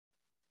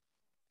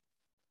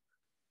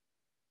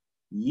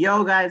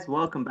Yo, guys,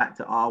 welcome back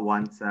to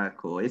R1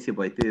 Circle. It's your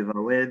boy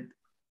Thuva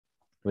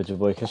With your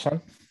boy Kishan.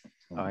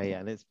 Oh yeah,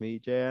 and it's me,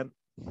 Jan.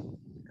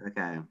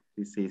 Okay,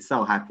 he's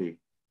so happy.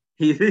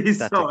 He's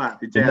so Static.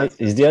 happy. Jay,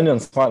 He's the only one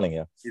smiling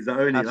here. he's the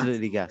only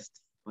Absolutely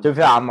gassed. To be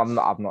fair, I'm not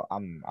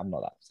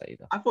that upset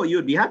either. I thought you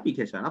would be happy,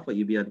 Kishan. I thought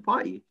you'd be at the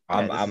party.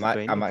 Yeah, this is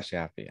great I'm news. actually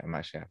happy. I'm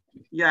actually happy.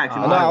 Yeah,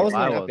 actually, No, I I was-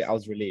 wasn't I happy. was. I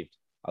was relieved.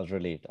 I was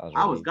relieved.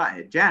 I was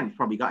gutted. Jan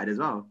probably gutted as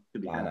well, to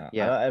be I fair. know.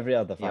 Yeah. I know every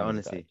other fan.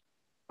 Yeah,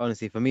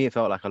 honestly, for me, it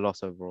felt like a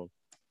loss overall.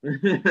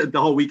 The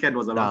whole weekend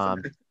was a Nah, loss.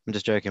 I'm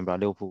just joking, bro.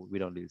 Liverpool, we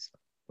don't lose.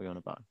 We're on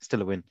about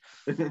still a win.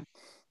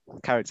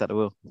 Carrick's at the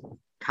wheel.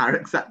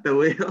 Carrick's at the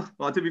wheel.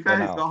 Well, to be fair,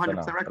 he's got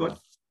 100% record.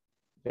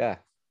 Yeah,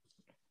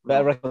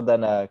 better record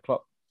than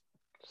Klopp.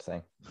 Just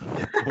saying.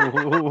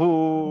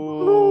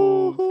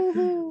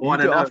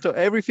 After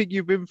everything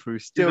you've been through,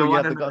 still don't you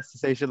have wanna the know. guts to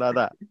say shit like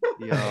that.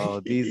 Yo,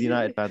 these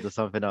United fans are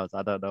something else.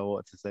 I don't know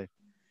what to say.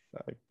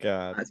 Oh,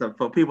 God. So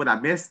for people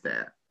that missed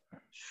it,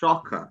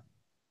 shocker.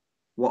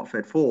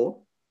 Watford 4,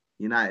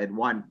 United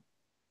 1.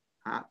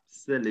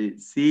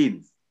 Absolute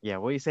scenes. Yeah,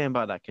 what are you saying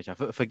about that,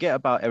 Kisha? Forget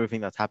about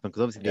everything that's happened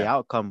because obviously the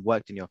outcome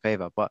worked in your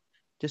favor, but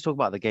just talk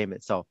about the game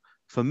itself.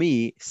 For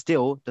me,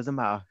 still doesn't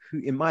matter who,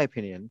 in my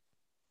opinion,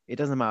 it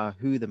doesn't matter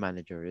who the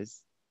manager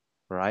is,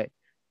 right?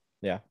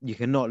 Yeah. You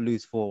cannot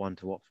lose 4-1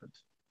 to Watford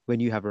when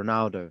you have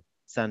Ronaldo,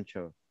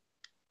 Sancho,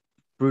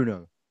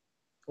 Bruno,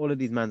 all of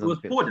these men It on was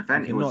the pitch. poor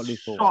defending. It You cannot was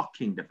lose 4-1.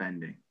 shocking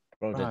defending.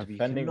 Bro, the Bruv, you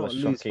defending was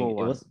cannot lose shocking.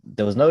 4-1.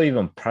 There was no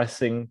even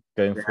pressing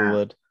going Yeah.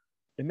 forward.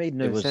 It made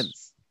no It was-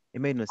 sense. It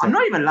made no sense. I'm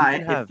not even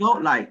lying. You can It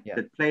felt like yeah.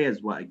 the players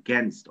were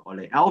against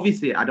Ole.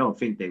 Obviously, I don't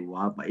think they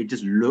were, but it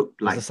just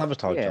looked It was like a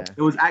sabotage Yeah. job.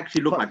 it was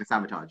actually looked But- like a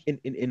sabotage.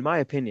 In my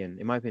opinion,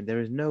 there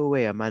is no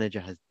way a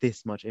manager has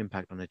this much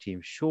impact on a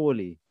team.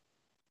 Surely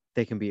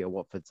they can beat a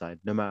Watford side,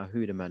 no matter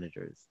who the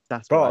manager is.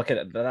 That's Bro, what I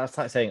okay, that's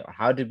like saying,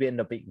 how did we end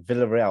up beating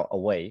Villarreal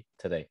away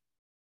today?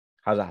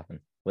 How did that happen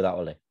without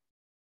Ole?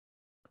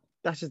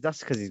 that's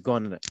because he's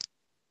gone, isn't it?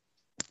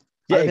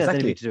 Yeah, I don't think that's exactly.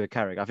 anything to do with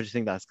Carrick. I just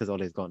think that's because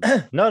Ole's gone.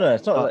 No,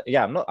 it's not. But-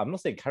 Yeah, I'm not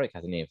saying Carrick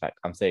has any impact.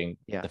 I'm saying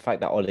Yeah. the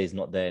fact that Ole's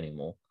not there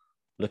anymore.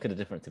 Look at the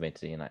difference he made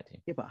to the United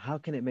team. Yeah, but how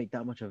can it make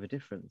that much of a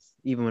difference,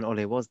 even when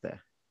Ole was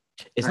there?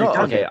 It's No, not it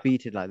doesn't. okay. Get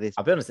beaten like this.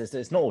 I'll be honest.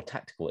 It's not all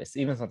tactical. It's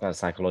even sometimes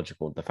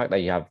psychological. The fact that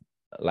you have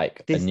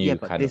like a new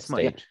but kind of this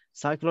might- yeah. stage.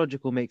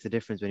 Psychological makes a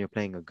difference when you're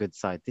playing a good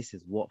side. This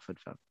is Watford,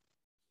 fam.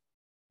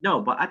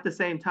 No, but at the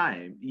same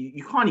time,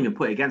 you can't even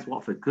put it against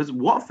Watford because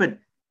Watford,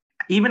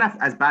 even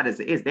as bad as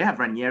it is, they have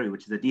Ranieri,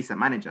 which is a decent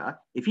manager.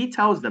 If he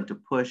tells them to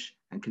push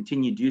and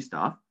continue to do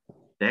stuff,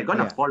 they're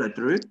gonna Yeah. follow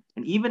through.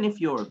 And even if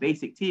you're a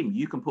basic team,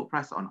 you can put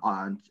press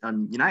on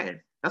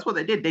United. That's what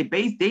they did. They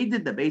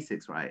did the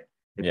basics right.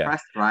 They Yeah.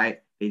 pressed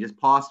right. They just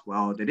passed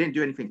well. They didn't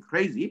do anything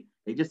crazy.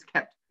 They just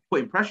kept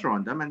putting pressure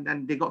on them, and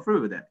then they got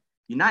through with it.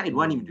 United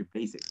weren't even doing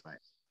basics right.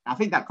 I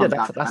think that Yeah, comes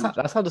down to that's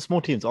management. how the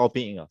small teams are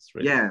beating us.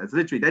 Really. Yeah, it's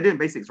literally they're doing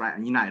basics right,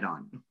 and United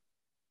aren't.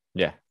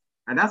 Yeah.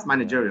 And that's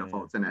managerial Yeah.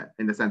 faults, isn't it?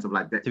 In the sense of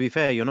like that. To be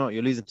fair, you're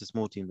losing to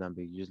small teams,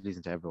 Ambi. You're just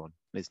losing to everyone.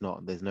 There's no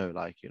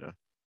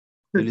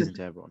you're losing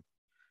to everyone.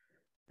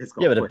 It's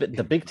got Yeah, but point.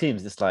 the big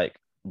teams, it's like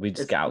we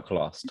just get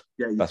outclassed.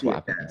 Yeah, you that's see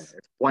what it, happens.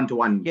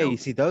 1-1. Yeah, you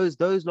see those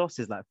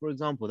losses, like for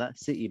example, that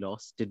City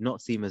loss did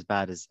not seem as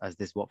bad as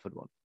this Watford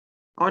one.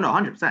 Oh no,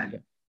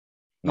 100%.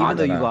 No, I Even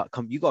though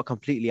don't you got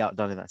completely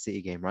outdone in that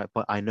City game, right?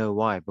 But I know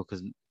why,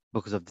 because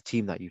of the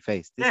team that you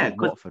faced. This Yeah, is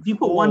 'cause Watford. if you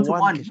put 4-1,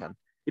 1-1, Kishan.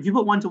 if you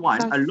put 1-1,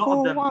 It's like a lot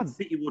of them 4-1.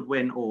 City would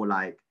win, or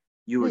like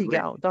you Yeah, would you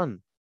get win.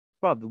 outdone.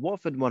 Bro, the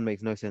Watford one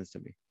makes no sense to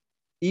me.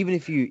 Even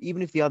if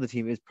the other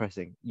team is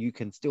pressing, you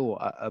can still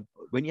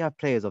when you have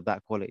players of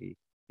that quality,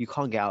 you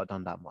can't get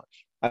outdone that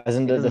much. As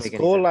in It the doesn't make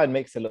any scoreline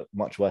makes it look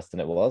much worse than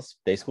it was.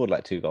 They scored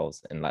like 2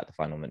 goals in like the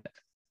final minute.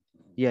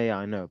 Yeah,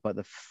 I know, but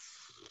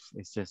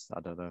it's just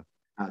I don't know.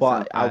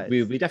 But so,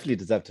 we definitely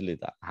deserve to lose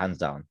that, hands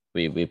down.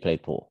 We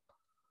played poor.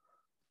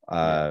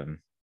 And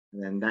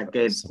then that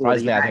game.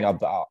 Surprisingly, I think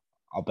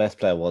our best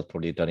player was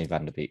probably Donny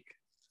van der Beek.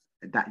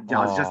 That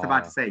I was just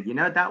about to Oh. say.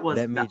 That was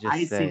Let me the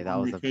just say, icing that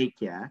on was the a- cake.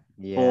 Yeah.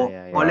 Yeah, For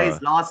yeah.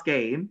 Ole's last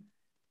game,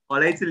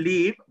 Ole to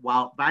leave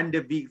while Van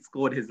der Beek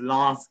scored his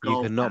last You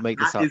goal. cannot make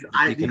this That up. is- You you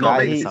The cannot can't guy,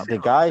 make make this he, up. this the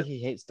shit guy up. he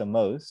hates the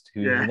most,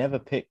 who Yeah. he never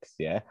picks,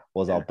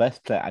 was Yeah. our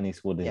best player, and he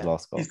scored his Yeah.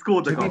 last goal. He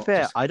scored the To goal. be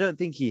fair, I don't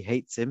think he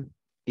hates him.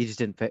 He just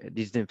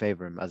didn't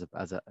favor him as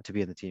a to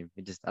be in the team.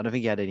 I don't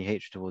think he had any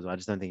hatred towards him. I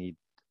just don't think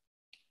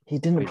He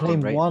didn't Wait, play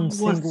right. one He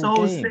was single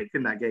so game. sick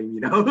in that game,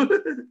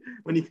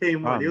 when he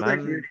came on. He was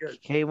actually really he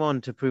good. came on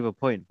to prove a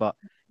point, but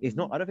it's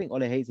not. I don't think Ole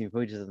hates him. He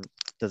probably just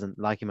doesn't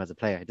like him as a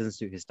player. It doesn't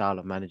suit his style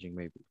of managing.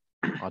 Maybe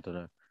I don't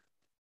know.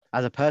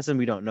 As a person,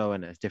 we don't know,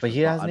 and it's But different.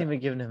 he I hasn't don't- even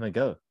given him a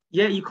go.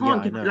 Yeah, you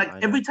can't I give know, like I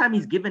know. every time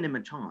he's given him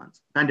a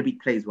chance, Van der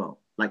Beek plays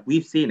well. Like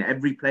we've seen it,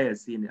 every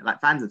player's seen it. Like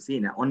fans have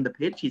seen it on the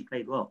pitch. He's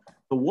played well.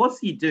 But what's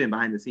he doing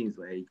behind the scenes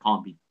where he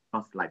can't be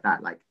trusted like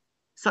that? Like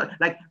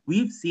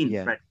we've seen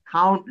Yeah. Fred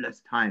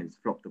countless times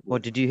flop the ball. Well,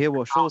 did you hear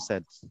what Shaw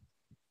said?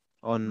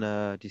 On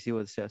do you see what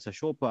it says? So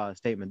Shaw put out a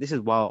statement. This is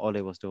while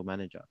Ole was still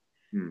manager.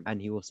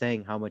 and he was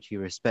saying how much he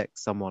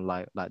respects someone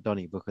like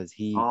Donny because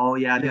Oh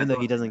yeah, even though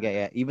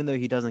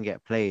he doesn't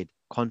get played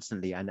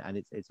constantly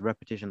and it's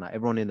repetition like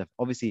everyone in the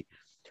obviously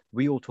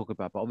we all talk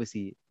about, but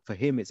obviously for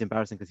him it's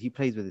embarrassing because he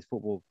plays with his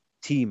football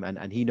team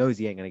and he knows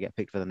he ain't gonna get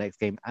picked for the next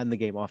game and the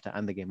game after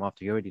and the game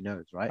after. He already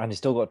knows, right? And he's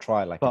still got to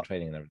try like in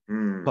training and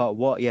everything. But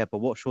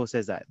what Shaw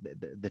says that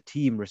the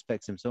team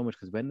respects him so much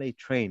because when they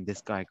train,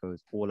 this guy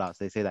goes all out.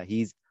 So they say that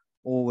he's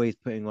always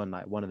putting on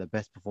like one of the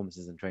best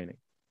performances in training.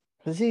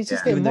 Because he's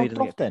just getting knocked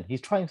off then.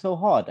 He's trying so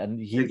hard and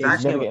he's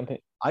never getting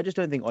picked. I just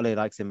don't think Ole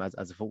likes him as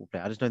a football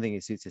player. I just don't think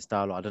it suits his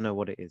style. Or I don't know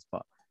what it is,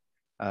 but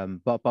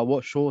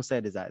what Shaw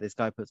said is that this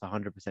guy puts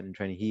 100% in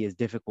training. He is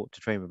difficult to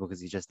train with because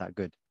he's just that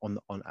good on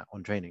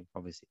training,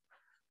 obviously.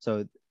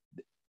 So,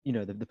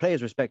 the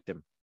players respect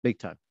him big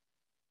time.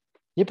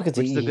 Yeah, because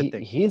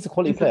he's a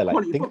quality player.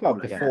 Like think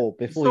about before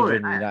he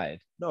joined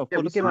United. No,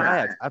 look at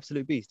Ajax,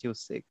 absolute beast. He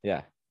was sick.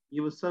 Yeah, he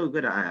was so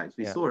good at Ajax.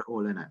 We saw it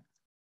all in it.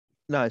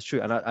 No, it's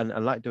true,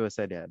 and like Dua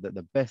said, that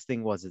the best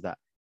thing is that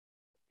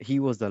he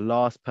was the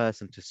last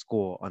person to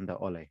score under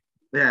Ole.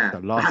 Yeah,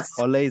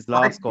 Ole's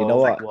last goal. You know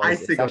what?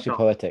 It's actually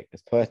poetic.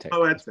 It's poetic.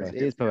 It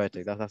is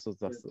poetic. That's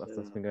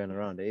what's been going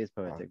around. It is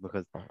poetic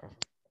because.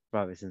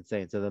 Bro, it's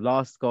insane. So the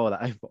last goal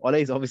that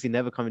Ole's obviously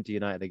never coming to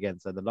United again.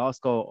 So the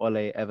last goal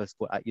Ole ever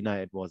scored at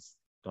United was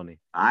Donny.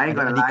 I ain't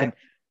gonna lie.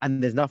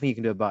 And there's nothing you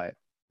can do about it.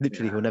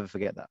 Literally, he'll never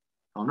forget that.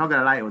 I'm not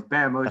gonna lie, it was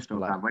bare emotional,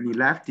 man. When he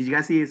left, did you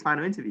guys see his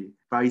final interview?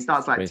 Bro, he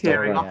starts like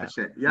tearing up and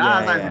shit.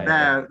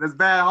 It's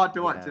bare hard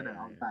to watch, isn't it?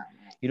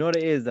 You know what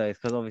it is though? It's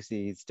because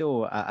obviously he's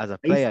still as a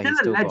player. He's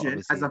still a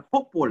legend as a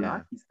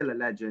footballer. He's still a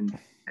legend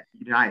at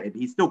United.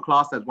 He's still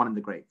classed as one of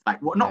the greats. Like,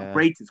 not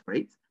greatest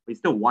greats, but he's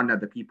still one of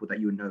the people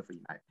that you would know for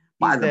United.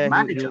 But as a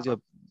manager, he was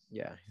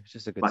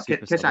just a good. But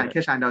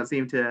Kishan don't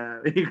seem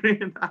to agree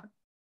with that.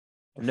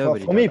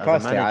 For me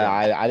personally,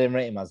 I didn't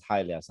rate him as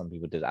highly as some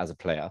people did as a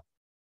player.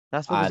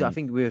 That's because I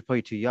think we were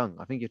probably too young.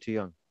 I think you're too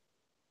young.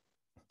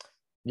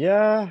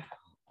 Yeah.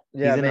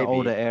 Yeah, he's in an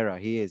older era.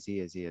 He is.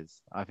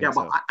 I think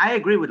so. But I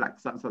agree with like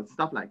some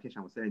stuff like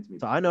Kishan was saying to me.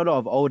 So I know a lot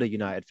of older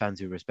United fans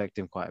who respect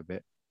him quite a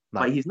bit.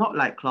 Like, but he's not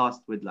like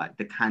classed with like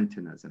the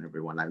Cantonas and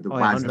everyone, like the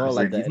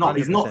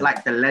he's not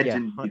like the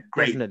legend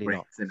greats in it.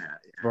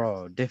 Yeah.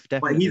 Bro, definitely.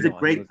 But he's a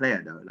great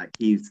player though. Like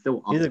he's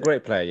still he's a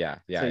great player,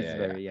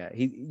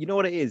 you know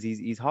what it is?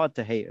 He's hard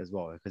to hate as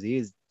well because he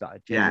is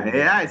like,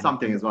 it's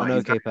something as well. An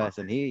okay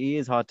person. He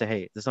is hard to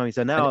hate.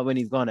 So now when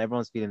he's gone,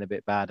 everyone's feeling a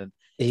bit bad and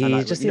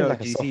he just seems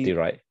like a softie,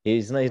 right?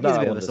 He's not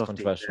one of those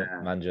controversial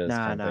managers.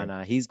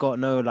 Nah. He's got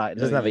no like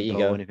doesn't have an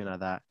ego or anything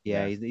like that.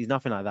 Yeah, he's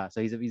nothing like that. So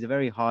he's a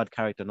very hard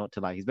character not to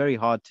like. He's very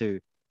hard to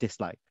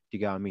dislike. Do you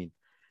get what I mean?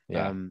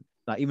 Yeah.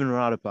 Like even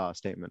Ronaldo put out a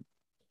statement.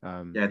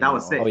 That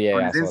was sick. Oh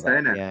yeah,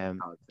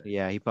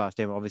 he put out a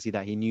statement. Obviously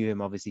that he knew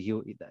him. Obviously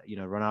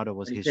Ronaldo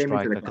was his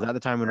striker because at the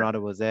time when Ronaldo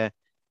was there.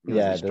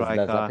 There's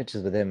like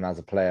pictures with him as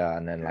a player,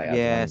 and then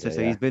like so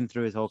he's been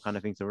through his whole kind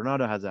of thing. So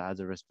Ronaldo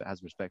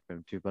has respect for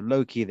him too, but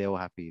low key they're all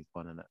happy he's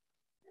gone in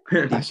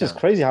it. That's just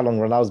crazy how long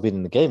Ronaldo's been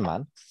in the game,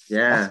 man.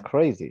 Yeah, that's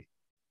crazy.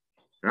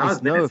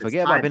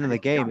 Forget about being in the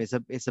game.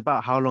 It's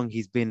about how long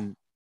he's been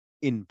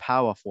in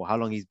power for, how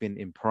long he's been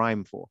in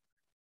prime for.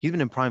 He's been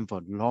in prime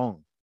for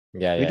long.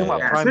 As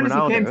soon as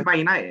he came to Man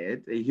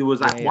United, he was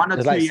like 1 or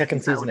 2 like years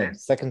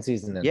second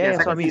season. Yeah,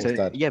 that's what I mean. So,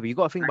 but you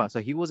got to think about it. So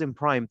he was in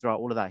prime throughout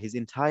all of that. His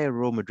entire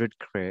Real Madrid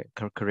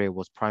career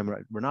was prime.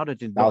 Ronaldo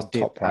did not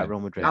dip at Real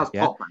Madrid. That was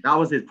top, man. That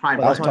was his prime.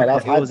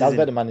 That was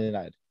better than Man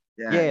United.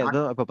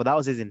 But that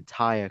was his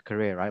entire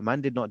career, right? Man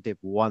did not dip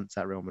once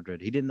at Real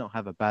Madrid. He did not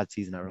have a bad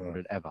season at Real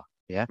Madrid ever.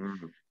 Yeah.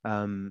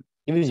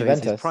 Even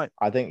Juventus,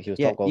 I think he was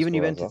top goal even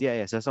scorer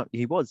Juventus, So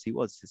he was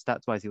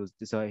stats wise, he was.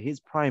 So his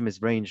prime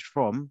has ranged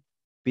from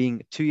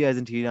being 2 years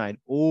into United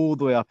all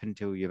the way up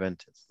until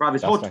Juventus. Bro,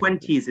 his whole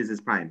 20s is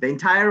his prime. The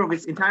entirety of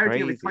his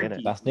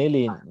 20s. That's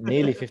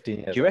nearly 15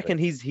 years. Do you reckon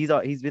he's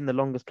been the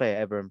longest player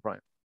ever in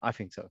prime? I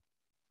think so.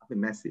 I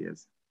think Messi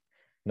is.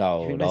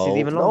 No, Messi's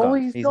even longer. No,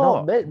 he's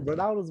not.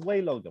 Ronaldo's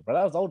way longer.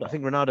 Ronaldo's older. I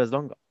think Ronaldo's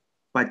longer.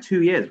 By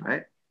 2 years,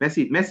 right?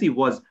 Messi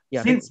was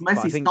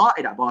Messi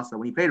started at Barca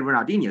when he played with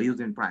Ronaldinho, he was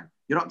in prime.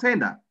 You're not saying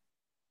that?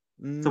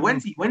 So when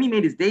he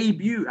made his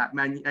debut at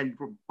Man and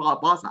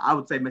Barca, I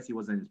would say Messi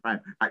was in his prime.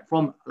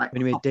 When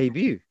he made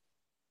debut.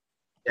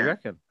 You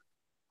reckon?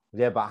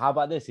 Yeah, but how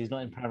about this? He's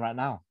not in prime right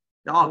now.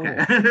 Oh, okay.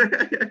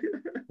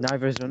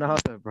 Neither is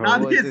Ronaldo,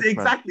 bro.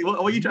 Exactly. What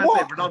are you trying to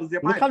say? Ronaldo's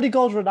your prime. Look how many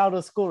goals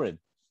Ronaldo's scoring.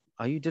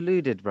 Are you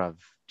deluded, bruv?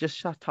 Just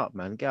shut up,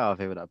 man. Get out of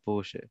here with that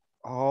bullshit.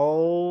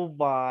 Oh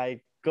my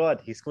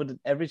God, he scored in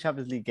every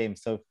Champions League game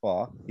so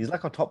far. He's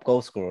like our top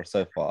goal scorer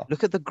so far.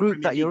 Look at the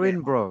group that you're in,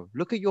 bro.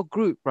 Look at your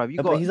group, bro.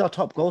 But he's our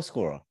top goal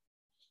scorer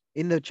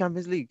in the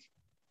Champions League.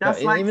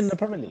 That's even in the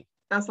Premier League.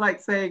 That's like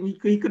saying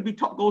he could be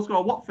top goal scorer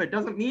at Watford.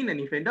 Doesn't mean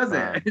anything, does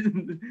it?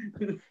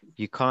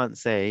 You can't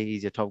say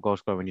he's your top goal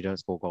scorer when you don't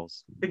score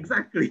goals.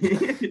 Exactly.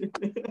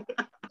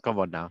 Come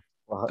on now.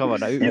 Come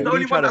on now. He's the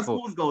only one that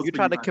scores goals. You're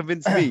trying to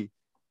convince me.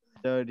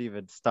 Don't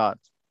even start.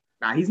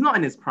 Nah, he's not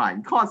in his prime.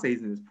 You can't say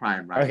he's in his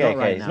prime, right?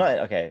 Okay, he's not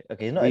in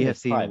his prime. We have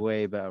seen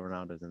way better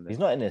Ronaldo than this. He's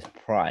not in his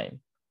prime,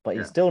 but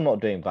Yeah. he's still not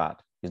doing bad.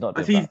 He's not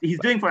But doing bad. he's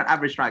doing for an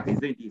average striker. He's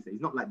doing decent.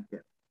 He's not like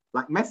dip.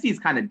 Like Messi's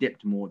kind of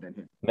dipped more than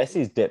him.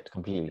 Messi's dipped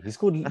completely. He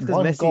scored That's because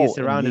one Messi goal is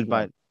surrounded in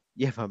by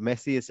League but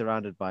Messi is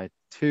surrounded by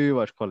too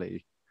much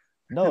quality.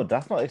 One. No,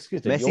 that's not an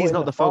excuse. Messi You're is in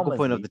not the focal Farmers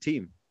point of League. the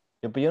team.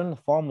 Yeah, but you're in the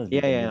Farmers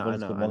League. Yeah, and yeah, you've I only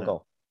know, scored I one know.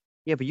 goal.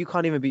 Yeah, but you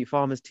can't even beat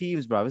Farmers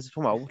teams, bro. We're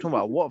talking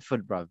about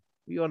Watford, bro. What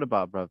are you on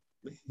about, bro?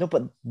 No,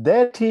 but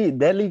their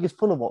league is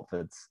full of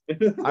Watfords.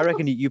 I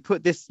reckon you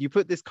put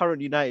this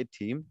current United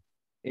team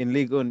in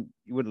League One,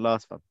 you wouldn't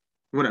last, fam.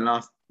 Wouldn't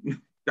last. You're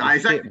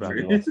Exactly shit, bro.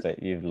 true. You've lost it.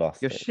 You've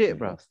lost You're it. shit, You've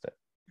bro. lost it.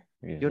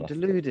 You've You're lost it.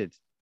 deluded.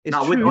 It's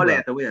No, with true, Ole bro.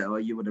 at the wheel,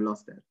 you would have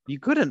lost it. You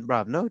couldn't,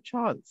 bro. No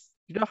chance.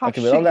 You know how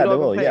Okay, shit with Ole you at the lot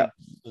wall, were yeah.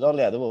 playing. With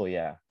Ole at the wall,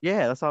 yeah.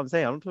 Yeah, that's what I'm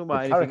saying. I'm not talking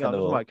about With anything Carrick else. at I'm the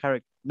talking wall. about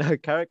Carrick. No,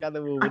 Carrick at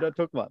the wall. We don't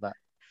talk about that.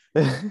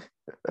 So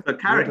We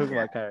don't Carrick, talk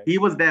about Carrick. he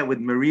was there when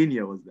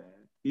Mourinho was there.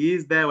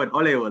 He's there when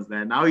Ole was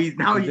there. Now he's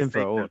He's in for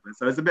it taken all. over.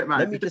 So it's a bit mad.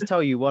 Let me just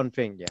tell you one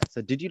thing, yeah.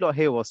 So did you not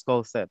hear what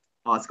Scholes said?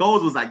 Oh,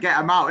 Scholes was like, get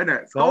him out,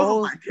 innit?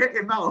 Scholes was like, get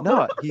him out.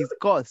 No, he's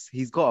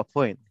got a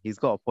point. He's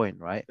got a point,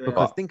 right? Yeah.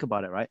 Because think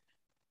about it, right?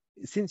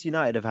 Since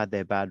United have had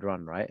their bad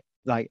run, right?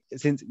 Like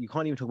since you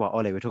can't even talk about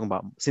Ole, we're talking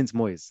about since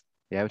Moyes.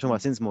 Yeah, we're talking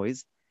about since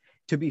Moyes.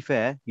 To be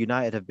fair,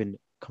 United have been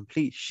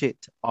complete shit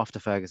after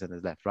Ferguson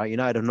has left, right?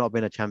 United have not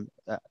been a champ,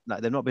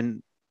 like they've not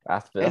been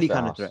That's any the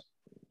kind of house. threat.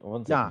 I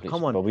wouldn't say Nah, complete come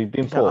shit, on. But we've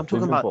been Ishan, poor. I'm talking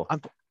We've been about.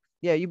 poor.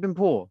 Yeah, you've been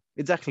poor.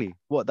 Exactly.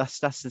 What? That's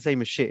the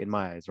same as shit in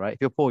my eyes, right? If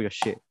you're poor, you're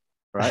shit,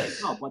 right?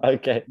 No, but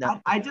Okay.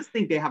 I just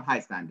think they have high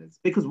standards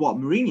because what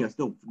Mourinho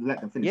still let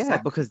them finish Yeah,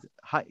 second. because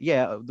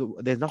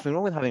there's nothing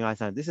wrong with having high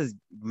standards. This is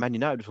Man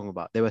United we're talking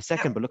about. They were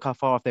second, but look how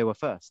far off they were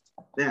first.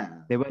 Yeah.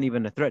 They weren't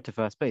even a threat to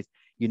first place.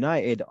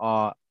 United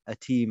are a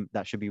team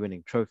that should be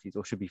winning trophies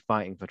or should be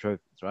fighting for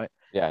trophies, right?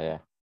 Yeah.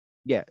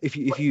 Yeah. If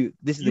you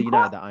this is You the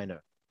United can't- that I know.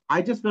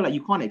 I just feel like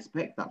you can't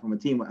expect that from a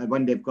team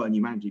when they've got a new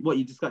manager. What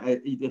you just got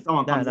if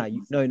someone comes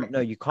in,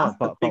 No, you can't. That's the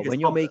But when biggest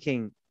you're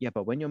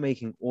problem. when you're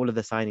making all of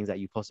the signings that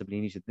you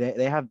possibly need to,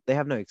 they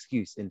have no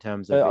excuse in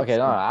terms of Okay,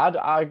 no,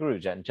 I agree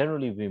with Jen.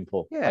 Generally, we've been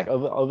poor. Yeah. Like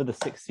over the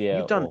 6 year.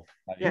 You've done- or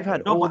 5 you've year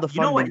had period. all but the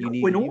you know what? funding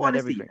you need. In all You've had honesty,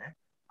 everything. yeah,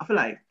 I feel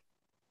like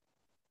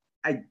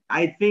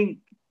I think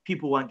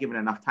people weren't given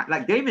enough time.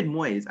 Like David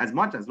Moyes, as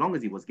long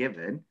as he was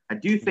given, I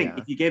do think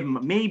Yeah. if you gave him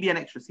maybe an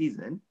extra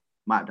season,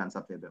 might have done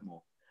something a bit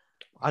more.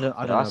 I don't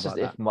know that's about just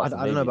that. if much, I don't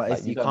know maybe. about Like,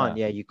 it. you You don't can't. know.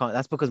 Yeah, you can't.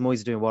 That's because Moyes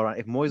is doing well. Right?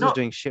 If Moyes No. was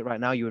doing shit right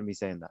now, you wouldn't be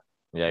saying that.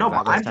 Yeah, No, exactly. but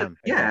I'm West just Ham.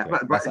 yeah, but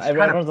That's- it's kind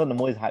of, everyone's on the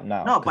Moyes hype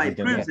now. no, 'cause but he's it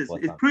doing proves it for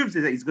it West Ham. proves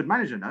that he's a good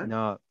manager, no?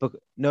 No, But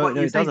no,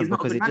 you're it saying doesn't he's not a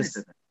because good it manager. just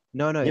then?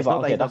 no. Yeah, It's but not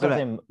that okay, he's not that's good what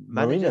I'm at saying. Mourinho's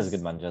a managers.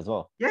 good manager as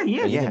well. Yeah, he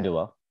But is. he Yeah. didn't do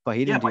well. But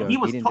he Yeah, didn't but do. he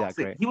was didn't do that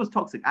toxic. great. He was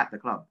toxic at the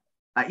club.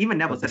 Like even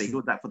Neville But said this he is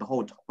was that for the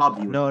whole club.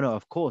 He was, no,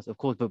 of course,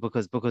 but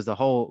because the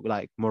whole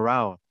like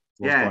morale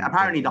was yeah, gone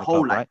apparently in the the whole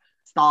club, like right?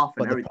 staff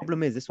But and the everything.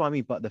 problem is, this is what I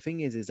mean. But the thing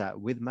is that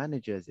with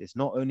managers, it's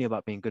not only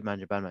about being good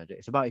manager, bad manager.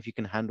 It's about if you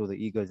can handle the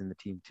egos in the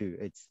team too.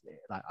 It's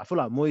like I feel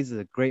like Moyes is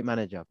a great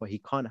manager, but he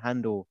can't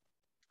handle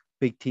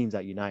big teams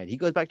at United. He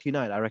goes back to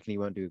United, I reckon he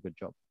won't do a good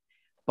job.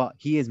 But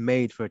he is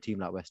made for a team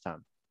like West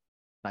Ham.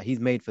 Like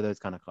he's made for those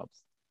kind of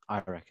clubs,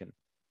 I reckon.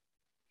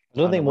 I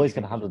don't I think don't know what Moyes you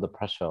can think, handle the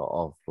pressure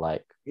of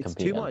like It's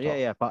competing too at much, the top.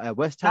 yeah. But at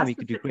West Ham, That's he the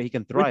could do thing. great. He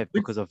can thrive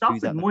With because of stuff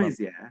who's with at the club. Moyes,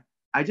 yeah,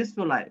 I just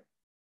feel like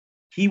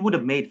he would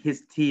have made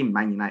his team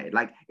Man United.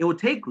 Like it would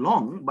take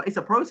long, but it's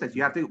a process.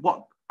 You have to.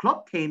 What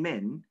Klopp came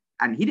in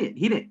and he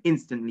didn't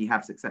instantly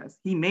have success.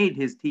 He made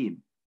his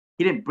team.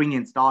 He didn't bring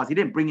in stars. He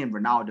didn't bring in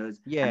Ronaldo's.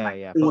 Yeah, and, like,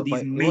 yeah. all But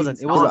these it main wasn't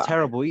stars.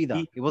 terrible either.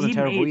 He- It wasn't he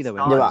terrible made either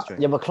when stars. he Yeah, was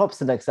but, yeah, but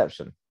Klopp's an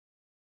exception.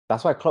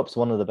 That's why Klopp's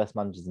one of the best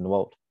managers in the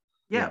world.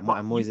 Yeah, Yeah, but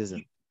and Moyes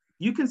isn't.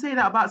 You can say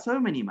that about so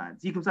many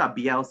mans. You can say about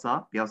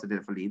Bielsa. Bielsa did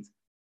it for Leeds.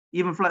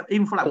 Even for like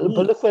But Wolves.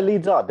 look where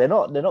Leeds are. They're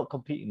not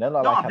competing. They're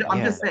not No, like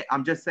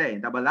I'm just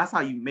saying that. But that's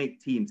how you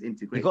make teams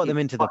integrate. He got them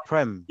teams. into the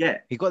Prem. Yeah,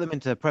 He got them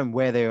into the Prem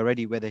where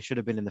they should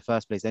have been in the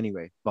first place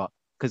anyway. But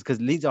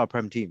because Leeds are a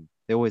Prem team,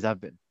 they always have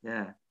been.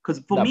 yeah.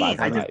 Because for No, me, but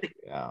I think,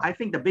 I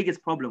think the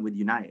biggest problem with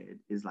United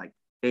is like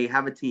they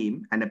have a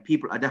team and the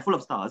people they're full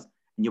of stars,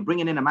 and you're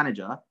bringing in a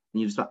manager and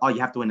you're just like, oh, you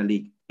have to win a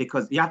league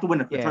because you have to win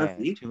a Yeah,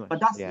 trophy. too much.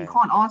 But that's Yeah. you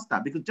can't ask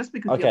that because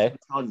you Okay. have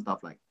stars and stuff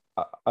like.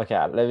 okay,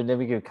 let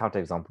me give a counter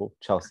example.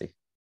 Chelsea.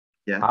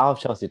 Yeah. How have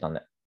Chelsea done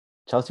it?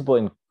 Chelsea brought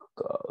in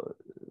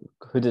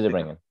who did they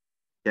bring in?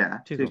 Yeah,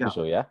 Tuchel.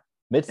 Tuchel, yeah.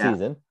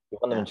 Mid-season, we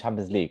won them in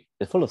Champions League.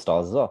 It's full of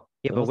stars as well.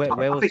 Yeah, but It was-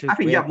 where was I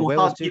think you have Tuchel? more Where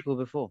was stars. Tuchel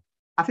before?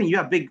 I think you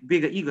have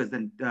bigger egos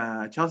than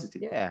Chelsea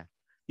team. Yeah,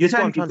 You're That's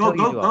what I'm telling me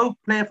trying to tell you, go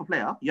player for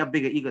player. You have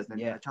bigger egos than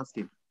Yeah.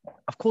 Chelsea team.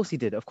 of course he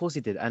did. Of course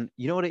he did. And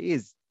you know what it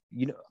is?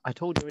 I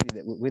told you already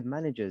that with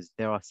managers,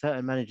 there are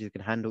certain managers who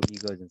can handle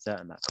egos and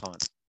certain that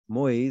can't.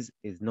 Moyes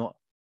is not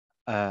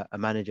a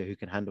manager who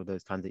can handle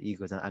those kinds of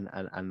egos and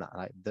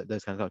like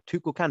those kinds of.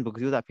 Tuchel can because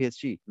he was at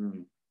PSG.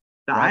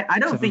 Right? I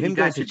don't So for think him you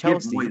going guys to should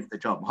Chelsea- give Moyes the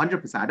job.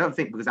 100%. I don't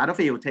think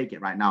he'll take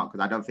it right now because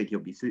I don't think he'll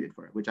be suited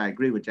for it. Which I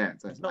agree with Jen.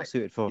 So He's it's not like,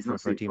 suited for he's not a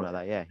suited team for like it.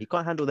 that. Yeah, he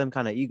can't handle them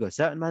kind of egos.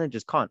 Certain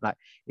managers can't. Like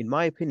in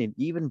my opinion,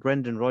 even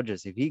Brendan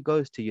Rodgers, if he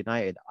goes to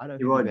United, I don't He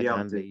think he'll won't be be able to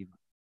able handle to. it either.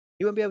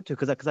 He won't be able to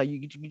because like, you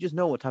just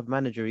know what type of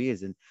manager he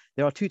is, and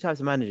there are two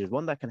types of managers: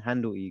 one that can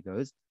handle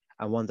egos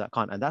and ones that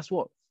can't, and that's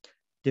what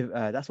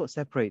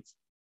separates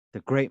the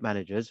great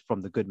managers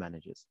from the good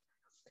managers.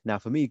 Now,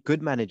 for me,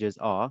 good managers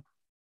are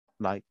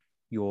like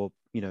your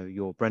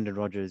Brendan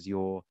Rodgers,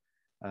 like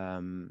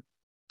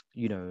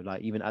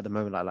even at the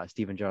moment, like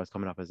Steven Gerrard's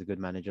coming up as a good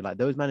manager. Like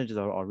those managers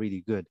are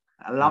really good.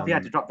 I love you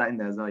had to drop that in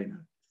there as well, No,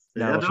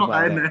 You had to I'll drop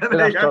that in there. You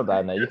have to drop that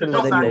in there. You can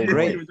Drop But listen then that to your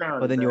in. his great, voice.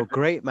 but then your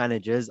great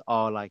managers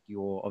are like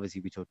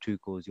obviously your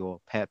Tuchels, your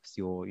Peps,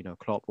 your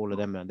Klopp, all of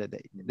them, and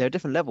they're a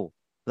different level.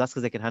 That's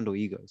because they can handle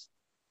egos.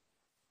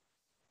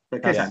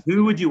 Okay, Yeah.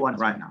 who would you want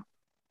right now?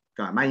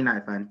 Go on, Man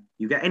United fan.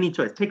 You get any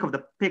choice. Pick of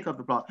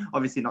the plot.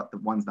 Obviously not the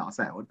ones that are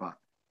settled, but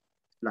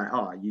like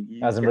you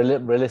As in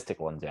realistic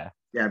ones, yeah.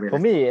 yeah. For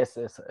me, it's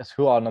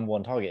who our number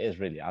one target is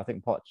really. I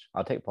think Poch.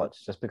 I'll take Poch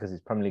just because he's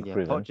Premier League Yeah,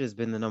 proven. Poch has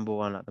been the number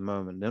one at the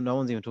moment. No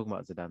one's even talking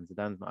about Zidane.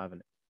 Zidane's not having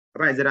it.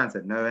 Apparently Zidane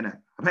said no, innit?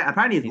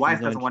 Apparently his wife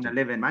not doesn't want to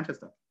interested. live in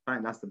Manchester.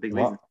 Apparently that's the big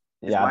What? reason.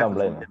 His Yeah, I wife don't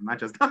doesn't blame live him. in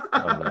Manchester.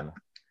 I don't blame him.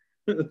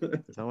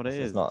 Is that what it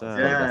It's is? not- it's Damn.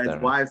 not- Yeah, best his there,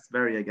 wife's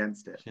very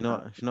against it. She's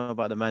not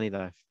about the money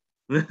life.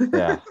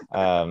 Yeah.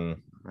 I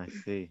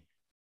see.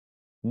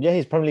 Yeah,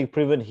 he's Premier League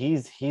proven.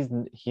 He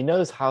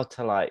knows how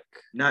to like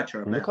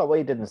Nurture a look player. at what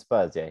he did in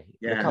Spurs. Yeah,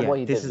 Yeah. look at what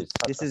he this did. is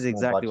this is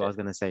exactly what I was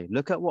gonna say.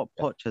 Look at what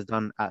Poch has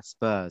done at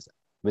Spurs,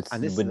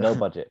 and this with no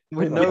budget. with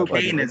Pretty much no With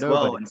budget. Kane with as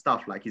well nobody. and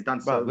stuff. Like he's done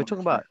Bro, so we're much.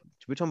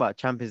 talking about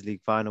Champions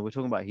League final. We're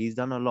talking about he's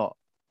done a lot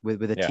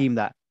with a Yeah. team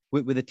that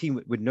with a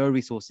team with no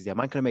resources. Yeah,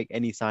 man couldn't make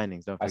any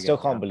signings. Don't forget. I still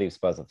can't believe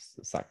Spurs have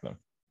sacked him.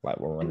 Like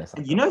when they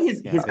sacked You know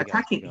his Yeah, big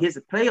attacking, up. his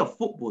play of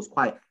football is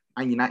quite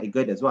Man United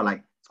good as well.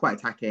 Like it's quite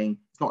attacking.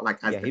 It's not like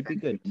as he'd be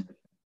good. defensive.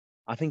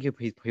 I think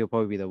he'll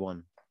probably be the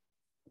one.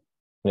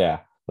 Yeah,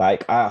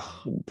 like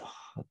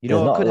You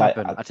know what could like,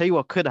 happen? I'll tell you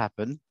what could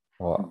happen.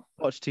 What?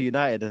 Poch to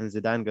United and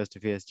Zidane goes to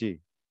PSG.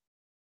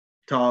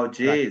 Oh That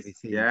could jeez, be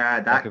seen. yeah,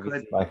 That that could be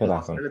could seen. That could be a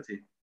happen. possibility.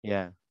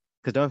 Yeah,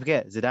 because don't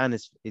forget Zidane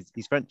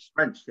he's French.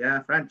 French,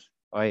 yeah, French.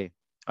 Oi,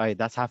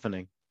 that's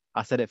happening.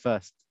 I said it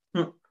first.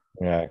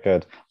 Yeah,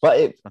 good.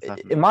 But That's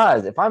happening. in my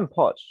eyes, if I'm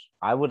Poch,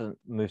 I wouldn't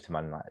move to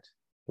Man United.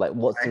 Like,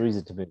 what's the Right.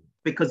 reason to move?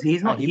 Because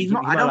he's not. He He's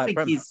not. might I don't like think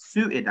Prem. he's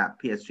suited at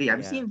PSG. Have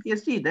you Yeah. seen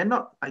PSG? They're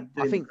not like.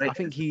 I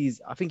think he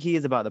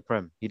is about the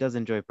Prem. He does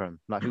enjoy Prem.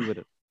 Like who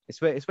wouldn't? It's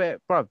where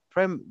bro,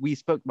 Prem, we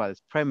spoke about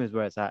this. Prem is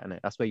where it's at, innit?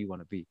 That's where you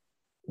want to be.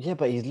 Yeah,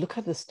 but he's look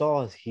at the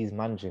stars he's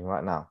managing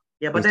right now.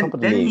 Yeah, but He's then top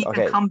of the he league. can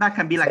Okay. come back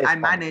and be like, Say I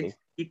it's managed.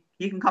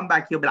 He can come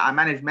back. He'll be like, I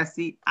managed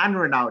Messi and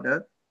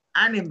Ronaldo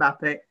and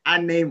Mbappe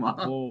and Neymar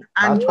Well,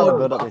 I'm and trying to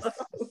build up Pogba.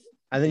 this.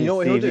 and then you his know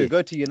what he'll do? CV.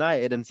 Go to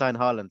United and sign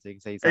Haaland. So you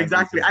can say he signed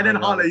Exactly, Messi, and then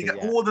signed Haaland. You Ronaldo,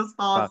 get yeah. all the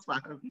stars,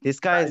 fam. This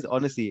guy is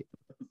honestly,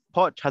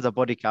 Poch has a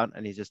body count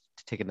and he's just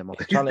taking them off.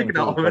 He's trying to He's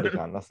taking improve it his off. body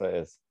count. That's what it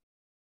is.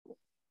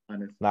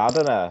 Honestly. No, I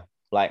don't know.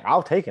 Like,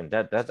 I'll take him.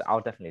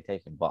 I'll definitely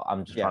take him. But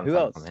I'm just Yeah, trying who to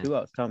else? find from Who him.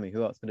 else? Tell me,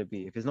 who else could it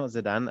be? If it's not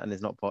Zidane and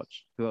it's not Poch,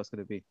 who else could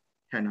it be?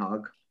 Ten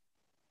Hag.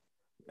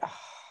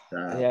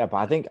 Yeah, but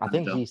I think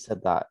he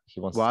said that he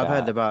wants. Well, to I've get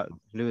heard out. about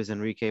Luis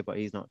Enrique, but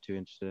he's not too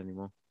interested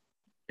anymore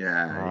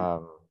Yeah.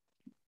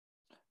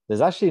 There's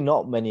actually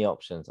not many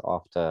options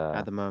after.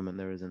 at the moment.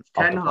 There isn't.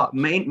 Ten after Hag.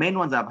 Poch. Main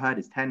ones I've heard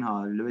is Ten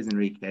Hag, Luis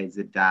Enrique,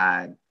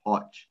 Zidane,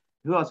 Poch.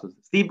 Who else was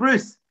it? Steve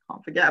Bruce.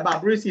 Can't forget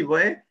about Brucey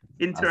boy,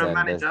 interim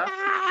As in, there's- manager.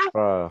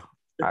 Bro,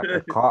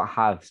 I can't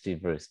have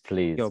Steve Bruce,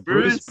 please. Yo,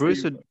 Bruce-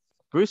 Bruce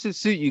would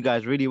suit you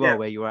guys really well Yeah,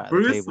 where you are at the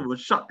Bruce table. will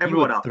shut He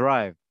everyone would up.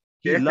 thrive.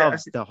 He Yeah.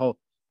 loves the whole.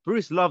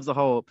 Bruce loves the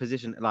whole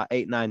position like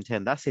 8, 9,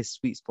 10. That's his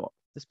sweet spot.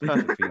 It's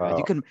perfect for you guys.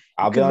 You can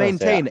I'll be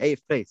honest, maintain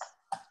 8th place.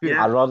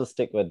 Yeah. I'd rather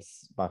stick with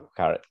Michael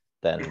Carrick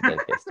than get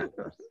Steve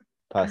Bruce,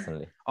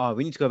 personally. Oh,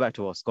 we need to go back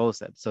to what Scholes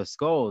said. So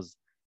Scholes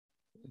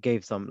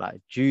gave some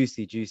like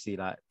juicy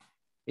like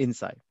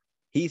insight.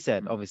 He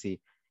said, obviously,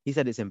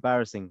 it's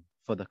embarrassing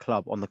for the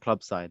club on the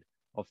club side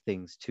of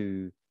things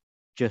to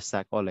just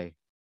sack Ole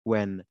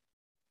when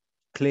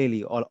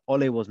clearly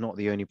Ole was not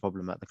the only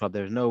problem at the club.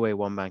 There's no way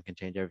one man can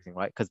change everything,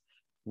 right? Because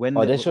when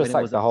They should have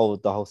when it sacked the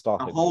whole staff.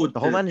 The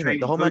whole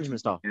management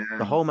staff, Yeah.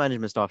 the whole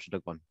management staff should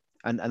have gone.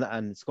 And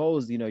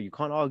Scholes, you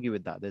can't argue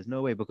with that. There's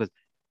no way because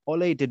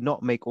Ole did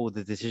not make all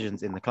the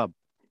decisions in the club,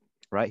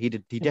 right? He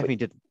definitely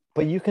did.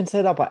 But you can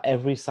say that about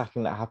every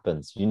sacking that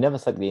happens. You never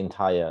sack the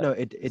entire. No,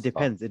 it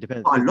depends. It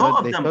depends. A lot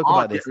of They them spoke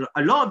are. about this.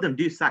 A lot of them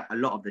do sack a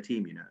lot of the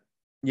team.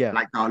 Yeah.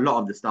 Like a lot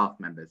of the staff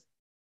members.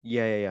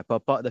 Yeah.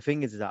 But the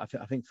thing is that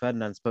I think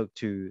Ferdinand spoke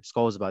to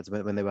Scholes about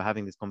it when they were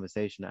having this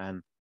conversation,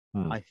 and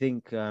I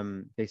think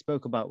they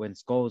spoke about when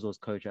Scholes was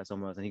coach at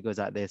somewhere else, and he goes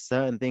out there's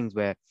certain things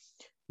where,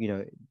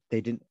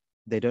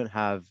 they don't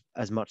have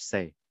as much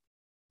say.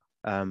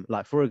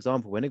 Like for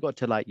example, when it got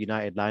to like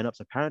United lineups,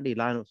 apparently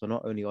lineups were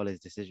not only Ole's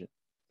decision.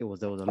 There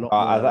was a lot more.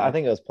 I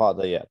think it was part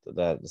of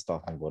the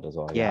staffing board as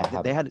well.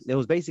 There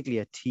was basically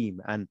a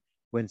team, and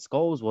when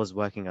Scholes was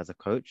working as a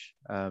coach,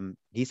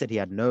 he said he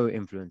had no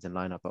influence in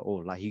lineup at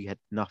all. Like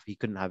he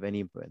couldn't have any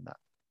input in that.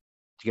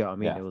 Do you get what I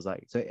mean? Yeah. It was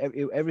like so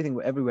everything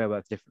everywhere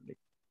works differently.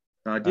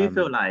 So I do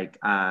feel like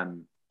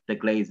the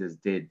Glazers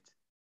did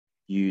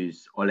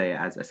use Ole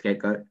as a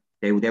scapegoat.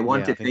 They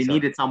wanted, think they so.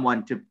 needed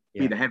someone to be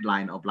Yeah. the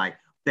headline of like,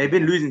 they've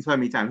been losing so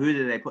many times. Who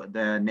do they put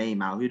the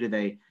name out? Who do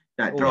they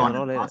throw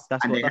on the bus?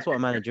 That's what a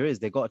manager is.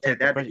 They got to take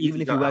they the have the pressure. easy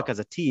Even if go you work out. as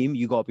a team,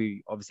 you got to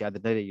be obviously at the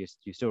end of the day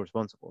you're still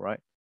responsible, right?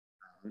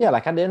 Yeah,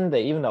 like at the end of the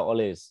day, even though Ole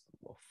is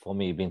for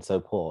me being so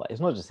poor, it's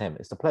not just him;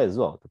 it's the players as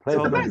well. The players It's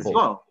the have been players as poor.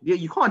 well.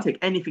 You can't take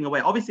anything away.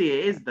 Obviously,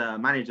 it is the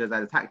managers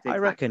and the tactics. I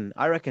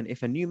reckon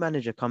if a new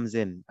manager comes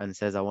in and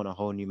says I want a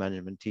whole new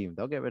management team,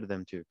 they'll get rid of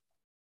them too.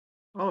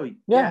 Oh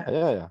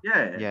Yeah.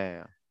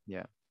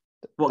 Yeah.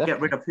 What, get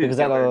rid of who? Because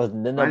Get rid of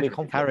then there'll be management.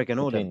 conflict Carrick and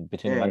all between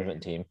the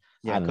management team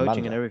Yeah, and the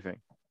coaching and manager.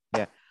 everything.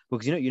 Yeah,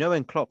 because you know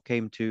when Klopp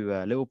came to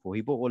Liverpool,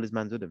 he brought all his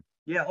mans with him.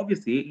 Yeah,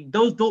 obviously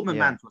those Dortmund Yeah.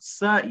 mans were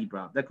 30,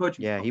 bro. They're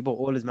coaching. Yeah, he brought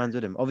all his mans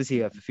with him.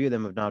 Obviously, a few of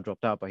them have now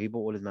dropped out, but he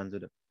brought all his mans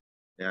with him.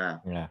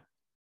 Yeah.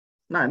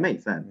 No, it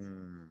makes sense.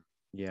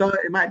 Yeah. So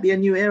it might be a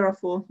new era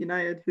for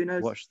United. Who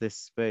knows? Watch this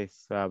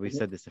space. We've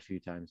said this a few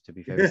times. To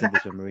be fair, we said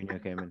this when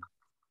Mourinho came in.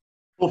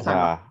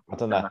 Yeah, I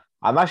don't know.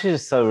 I'm actually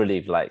just so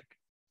relieved, like,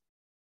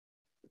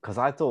 because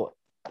I thought,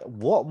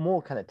 what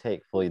more can it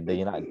take for the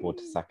United board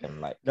to sack him?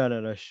 Like,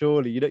 No.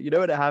 Surely, you know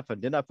what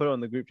happened? Didn't I put it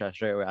on the group chat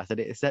straight away? I said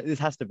this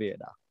has to be it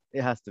now.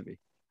 It has to be.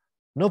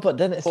 no, but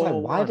then it's like,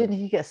 why 4-1. didn't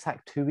he get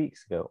sacked 2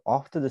 weeks ago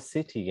after the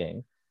City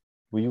game?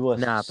 We were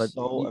But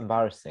so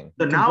embarrassing.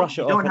 So can now brush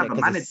it you don't off, have a innit,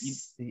 'cause manager.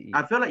 it's City.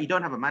 I feel like you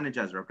don't have a manager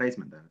as a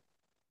replacement though.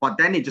 But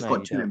then it just No, got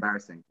you too don't.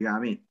 embarrassing. You know what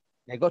I mean?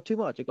 It got too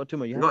much. You have to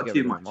got get too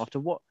rid of much. him. After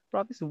what,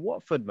 bro? This is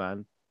Watford,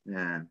 man.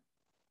 Yeah.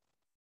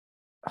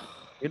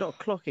 You're not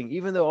clocking,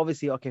 even though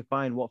obviously, okay,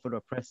 fine, Watford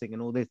are pressing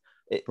and all this.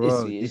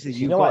 Bro, It's this is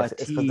you you've know got what? a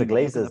It's because the team, you've got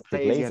Glazers, the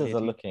players you have in your are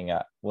team. looking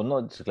at, well,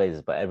 not just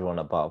Glazers, but everyone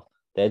above.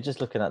 They're just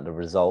looking at the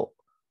result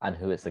and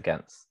who it's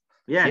against.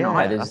 Yeah, Yeah, no,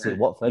 Like, I they that's just see it.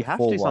 Watford You have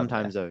 4-1. to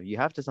sometimes, though. You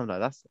have to sometimes.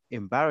 That's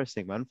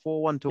embarrassing, man.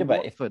 4-1 to Yeah,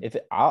 but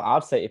Watford.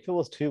 I'd say if it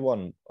was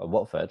 2-1 at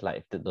Watford,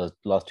 like if those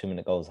last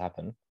 2-minute goals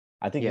happen,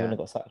 I think he Yeah. wouldn't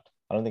have got sacked.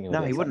 I don't think he would No,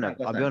 have he got wouldn't sacked.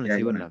 have. I'll be honest, Yeah,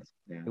 he wouldn't have.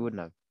 Yeah. He wouldn't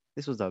have.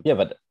 This was the Yeah,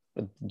 but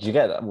do you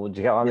get that? Do you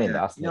get what I mean? Yeah.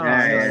 That's no, Yeah,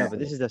 I know, yeah. but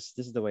this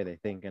is the way they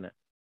think, innit?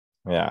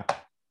 yeah.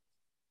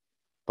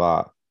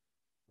 But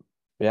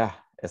yeah,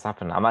 it's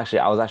happened. I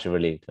was actually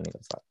relieved when he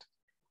got sacked,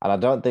 and I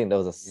don't think there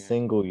was a Yeah.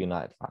 single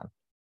United fan.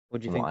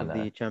 What do you From think what of I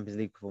know. the Champions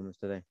League performance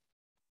today?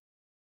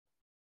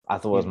 I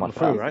thought it was You're much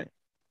through, better. right? It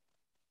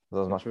was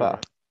You're much through, better.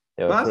 right?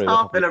 Yeah, we're First through,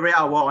 half, we're top.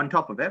 Villarreal were on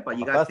top of it, but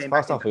you guys came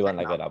First back. half we weren't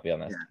that good. I'll be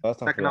honest. Yeah. First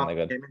half we Second weren't half,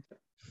 that good. came into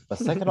The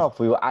second half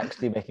we were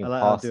actually making I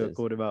like how Duo passes.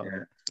 called him out.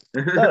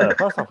 Yeah. No.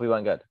 First half we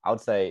weren't good. I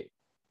would say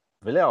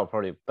Villarreal were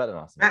probably better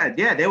than us. Better,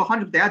 yeah, they were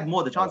 100. They had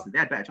more the chances. They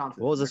had better chances.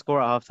 What was the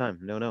score at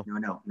halftime? No.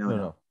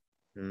 No.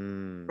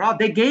 Bro,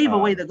 they gave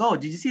away Um, the goal.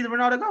 Did you see the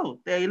Ronaldo goal?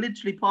 They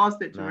literally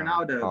passed it to Nah.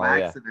 Ronaldo Oh, by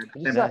yeah. accident.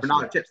 He's Then actually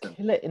Ronaldo chips them.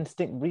 killer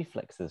instinct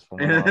reflexes from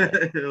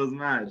Ronaldo. It was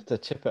mad. Just to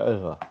chip it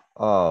over.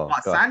 Oh,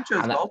 But God.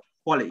 Sancho's And goal,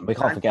 quality. we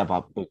can't forget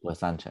about Big Boy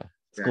Sancho. Yeah,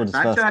 Scored his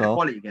Sancho first had a goal.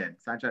 quality game.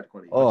 Sancho had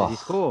quality. Oh, Did he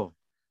score?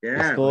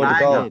 Yeah, scored a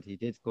lying goal. up. He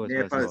did score his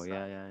Near first goal. post.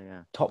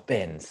 Yeah. Top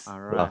bins. All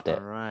right. Loved it.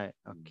 All right.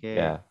 Okay.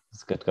 Yeah,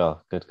 it's a good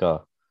goal. Good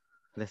goal.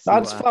 Let's see I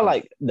what just felt happens.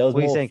 like there was What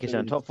are you more saying,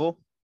 Kishan? Top four?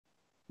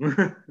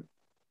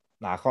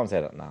 Nah, I can't say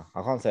that now.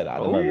 I can't say that at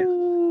the Oh, moment.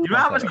 You know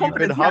how much You've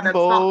confidence been he had at the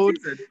start of humbled.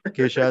 the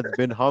season? Kishan's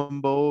been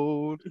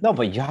humbled. No,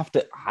 but you have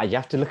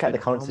to look at the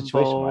current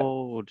situation, right?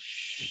 Humbled.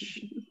 Shh.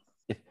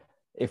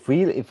 If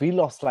we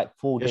lost like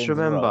 4 Just games in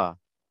a row, remember,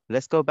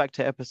 let's go back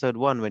to episode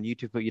 1 when you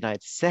two put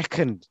United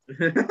second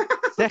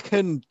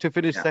to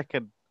finish Yeah.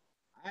 second.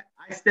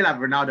 I still have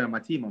Ronaldo in my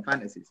team on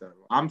fantasy, so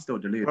I'm still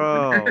deluded.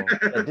 Bro.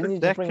 didn't you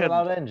just bring Second.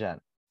 Ronaldo in, Jan?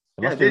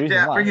 There Yeah, must be a did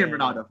reason why. bring in Yeah.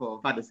 Ronaldo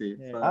for fantasy.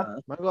 Yeah. So, Huh?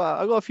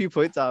 I got a few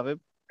points out of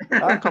him.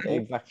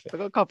 Exactly. I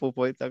got a couple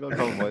points, but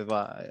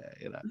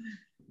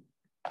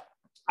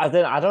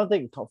I don't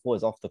think top 4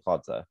 is off the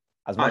cards though.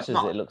 As no, much it's as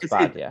not. it looks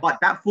bad, yeah. But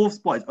that 4th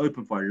spot is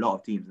open for a lot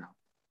of teams now.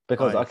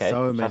 Because Oh, okay, so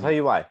shall I many. tell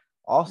you why?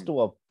 Arsenal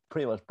are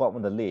pretty much bottom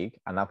of the league,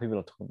 and now people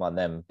are talking about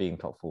them being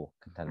top 4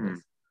 contenders.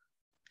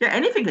 Yeah,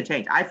 anything can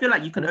change. I feel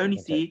like you can Anything only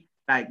can see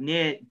like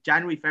near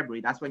January, February.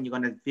 That's when you're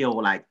gonna feel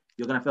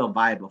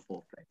viable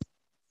 4th place.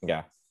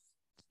 Yeah.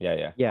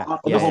 Yeah.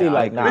 Obviously,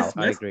 like now,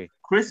 Christmas, I agree.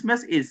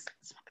 Christmas is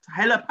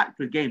hella packed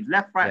with games,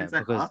 left, right, Yeah, and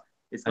center. because-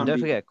 It's And gonna don't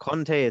be forget,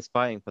 Conte is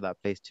fighting for that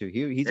place too.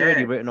 He's Yeah.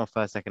 already written off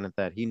first, second, and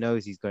third. He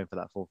knows he's going for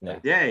that 4th Yeah.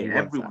 place. yeah, He wants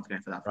everyone's that,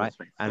 going for that 4th right?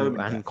 place.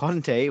 And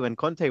Conte, when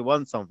Conte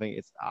wants something,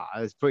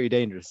 it's pretty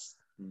dangerous.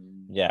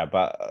 yeah,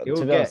 but He'll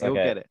to be get honest, he'll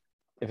okay, get it.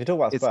 if you talk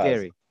about It's Spurs,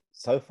 scary.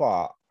 so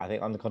far, I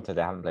think under Conte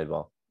they haven't played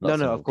well. No,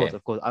 Not a of course, single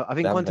of course. I think They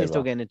haven't Conte's played still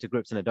well. getting into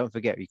grips, and don't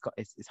forget,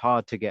 it's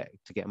hard to get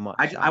much.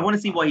 I want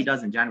to see what he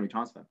does in January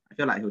transfer. I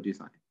feel like he'll do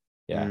something.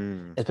 Yeah,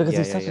 Mm. it's because Yeah,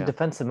 he's such yeah. a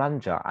defensive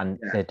manager, and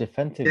Yeah. they're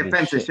defensively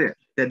Defensive shit. shit.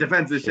 Their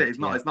defensive shit. Shit,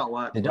 It's not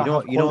work. They You don't know,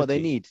 have you know what they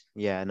quality. need?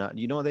 Yeah, no,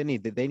 you know what they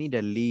need? They need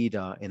a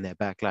leader in their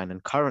back line,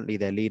 and currently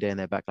their leader in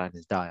their back line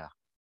is Dyer.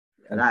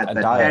 That's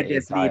the Dyer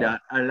deadliest is Dyer. leader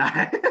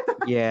alive.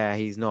 Yeah,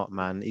 he's not,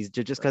 man. He's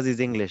just because he's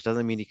English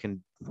doesn't mean he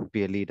can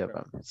be a leader,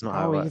 man. It's not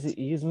how it Oh, works.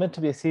 he's meant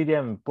to be a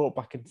CDM, brought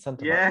back in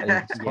centre back. Yeah. And he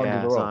just can't do Yeah,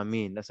 the that's what role. I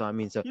mean. That's what I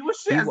mean. So He was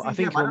shit He- at I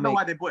think CDM. I don't know he'll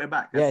why they brought it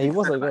back. Yeah, he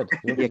wasn't good.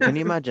 yeah, can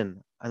you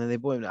imagine? and then they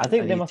bought him. I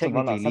think and they he's must have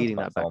run technically out leading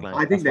centre that back form. line. I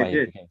think That's they why he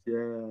did.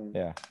 became-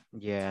 Yeah. Yeah.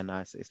 Yeah,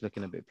 nice. It's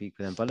looking a bit peak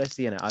for them. But let's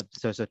see.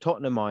 So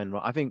Tottenham are in.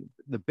 I think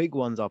the big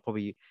ones are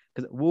probably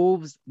because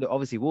Wolves.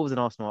 Obviously, Wolves and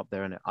Arsenal up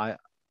there, and I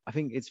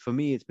think it's for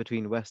me. It's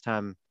between West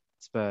Ham,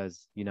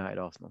 Spurs, United,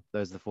 Arsenal.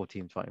 Those are the 4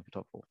 teams fighting for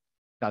top 4.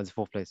 That was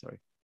 4th place. Sorry,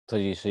 So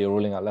you're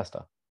ruling out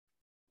Leicester?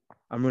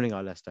 I'm ruling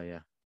out Leicester. Yeah,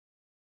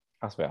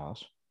 That's a bit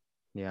harsh.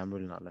 yeah, I'm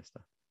ruling out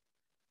Leicester.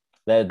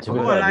 To be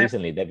Well, fair, like,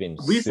 recently they've been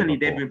Recently, super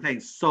they've poor. been playing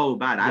so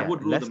bad. I Yeah,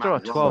 would rule them Leicester are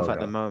out. as well. 12th So at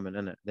the bad. moment,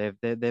 isn't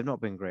it? They've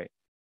not been great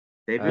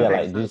They've been Yeah,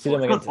 playing like, do you so see poor.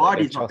 them It's 'cause against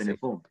Vardy's not been Chelsea?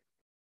 informed.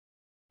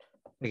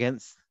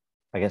 against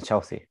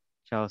Chelsea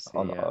Chelsea.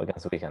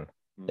 against the weekend.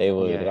 They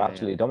were Yeah, they yeah,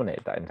 absolutely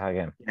dominated that entire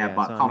game. Yeah, Yeah,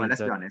 but so I come mean, on, let's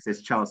so- be honest.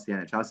 It's Chelsea,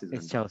 and Chelsea's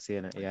It's been- Chelsea,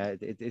 innit? Yeah,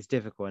 it's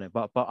difficult, innit?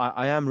 But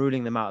I am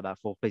ruling them out of that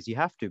 4th place. You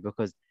have to,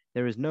 because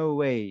there is no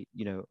way,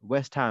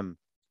 West Ham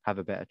have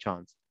a better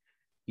chance.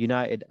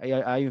 United,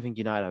 I even think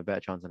United have a better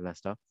chance than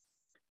Leicester.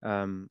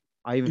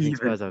 I even think Even.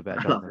 Spurs have a better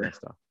I chance love than it.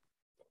 Leicester.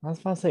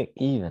 That's why I say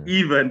even.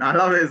 Even. I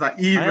love it. It's like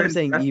even. I am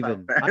saying That's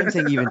even. not fair. I'm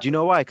saying even. Do you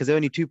know why? Because they're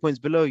only 2 points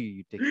below you,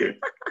 you dickhead.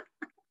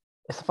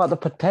 It's about the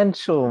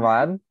potential,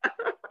 man.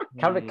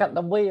 Carrot Yeah. at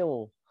the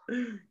wheel.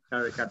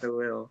 Carrick at the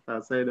wheel.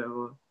 I'll say that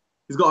one.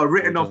 He's got a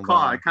written We're off talking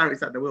car. about-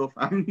 Carrick's at the wheel,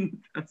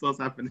 fam. That's what's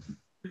happening.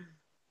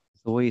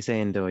 So what are you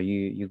saying, though?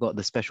 You got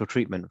the special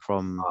treatment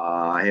from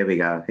Here we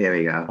go.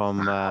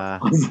 from I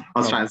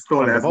was trying to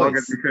stall from it the as long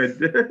boys. as we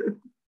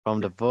could. from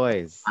the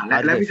boys. Let- How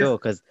let did me it feel?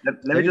 just- Because let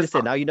let me me just say,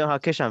 start. now you know how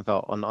Kishan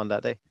felt on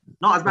that day.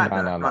 Not as bad. No,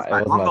 though. no, Not as it bad.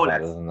 wasn't One that goal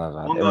bad. It less. wasn't that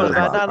bad. One It goal wasn't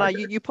less. that No,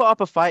 bad. you put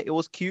up a fight. It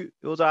was cute.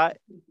 It was all right.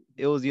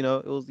 It was,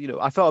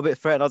 I felt a bit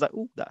threatened. I was like,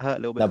 ooh, that hurt a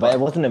little bit. No, but it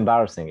wasn't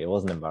embarrassing. It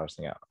wasn't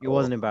embarrassing at It all.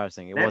 wasn't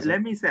embarrassing. It wasn't.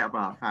 Let me say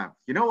about fam.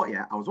 You know what?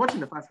 Yeah, I was watching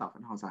the first half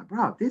and I was like,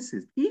 bro, this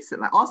is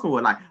decent. Like Arsenal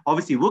were like,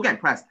 obviously we'll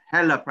get pressed,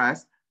 hella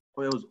pressed.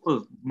 But it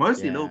was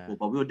mostly Yeah. Liverpool,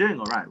 but we were doing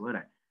all right, weren't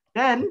it?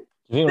 Then Do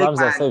you think Big Ramsdale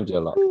man. saved you a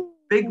lot?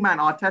 big man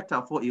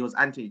Arteta thought he was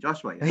Anthony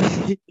Joshua. Yeah? You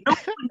know what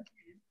he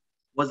did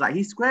was like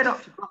he squared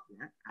up to block,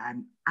 yeah,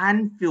 and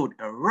Anfield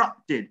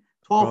erupted.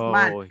 12th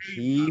man. Bro,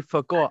 he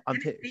forgot.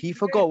 He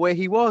forgot where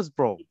he was,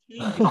 bro.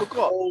 He forgot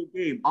the whole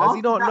game. Does he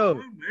After not that know?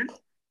 moment,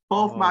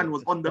 12th man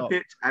was on the stop.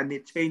 pitch and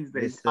it changed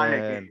the entire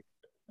Listen, game.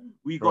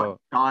 We bro. got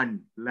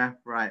done left,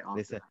 right. After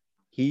Listen, that.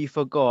 he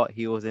forgot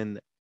he was in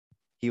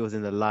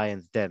the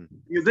lion's den.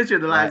 He was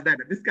literally the last Right.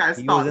 then. This guy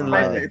He was started in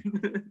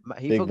spending.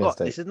 He Big forgot.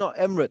 mistake. This is not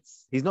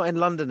Emirates. He's not in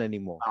London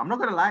anymore. I'm not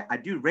gonna lie, I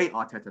do rate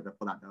Arteta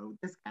for that though.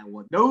 This guy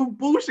was no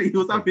bullshit. He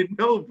was having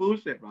no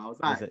bullshit, bro. I was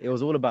like, Listen, it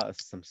was all about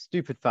some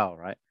stupid foul,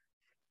 right?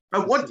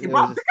 bro, what? it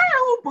Bro, was the guy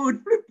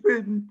elbowed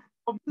flipping.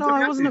 No,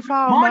 it wasn't a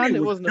foul, man.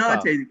 It wasn't a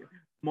foul.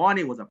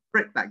 Marnie was a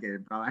prick that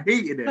game, bro. I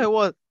hated him. No, it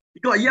was He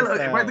got a yellow.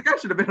 Listen. Bro, the guy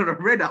should have been on a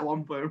red at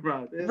one point,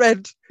 bro.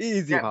 red.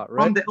 Easy, Yeah, about from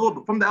red. the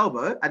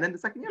elbow, and then the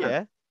second yellow.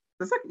 Yeah,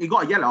 The second, he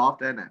got a yellow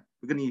after, innit?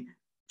 We're gonna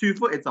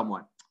two-footed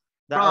someone.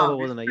 that Bro, elbow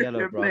wasn't a he's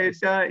yellow, bro. playing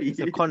dirty. It's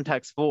a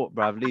contact sport,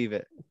 bro. Leave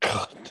it.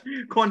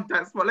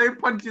 Contact spot. Let me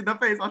punch you in the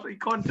face. I'll show you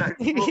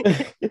contact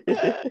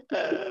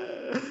spot.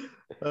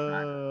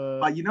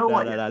 But you know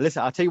what? No.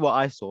 Listen, I'll tell you what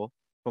I saw.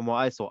 From what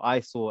I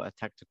saw a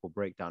tactical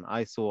breakdown.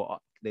 I saw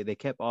they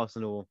kept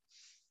Arsenal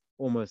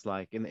almost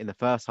like in the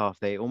first half.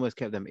 They almost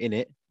kept them in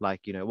it.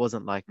 Like, it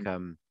wasn't like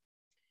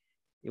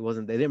it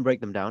wasn't. They didn't break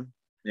them down.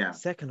 Yeah.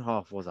 Second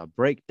half was a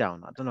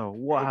breakdown. I don't know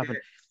what happened.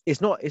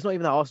 It's not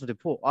even that Arsenal did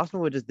poor.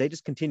 Arsenal they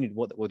just continued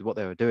with what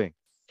they were doing.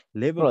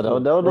 Liverpool. Bro,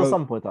 there were broke-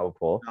 some points that were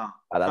poor. No.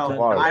 And that's So,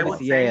 Tavares, I but-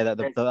 would Yeah, say yeah, the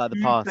there's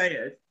two pass.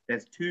 players.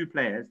 There's two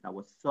players that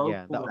were so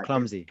Yeah, that poor were that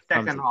clumsy.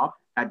 second half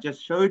that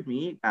just showed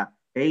me that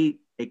they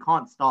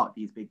can't start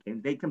these big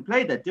games. They can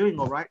play, they're doing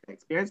all right, the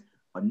experience,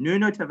 but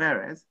Nuno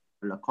Tavares,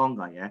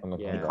 Lokonga, yeah, And the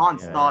Yeah, they Congo.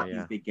 can't yeah, start yeah.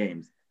 these big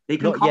games. They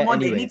can Not come yet, on,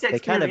 they anyway. need to They can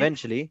experience.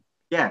 eventually.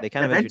 Yeah, They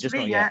can eventually, just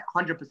not yeah, yet.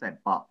 100%.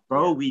 But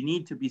bro, Yeah. we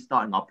need to be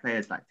starting our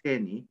players like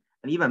Tierney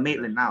and even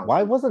Maitland now.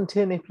 Why wasn't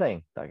Tierney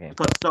playing that game?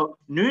 So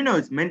Nuno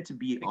is meant to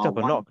be Picked our up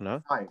a one knock,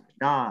 no? side.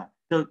 Nah.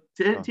 So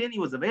Oh. Tierney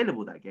was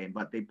available that game,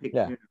 but they picked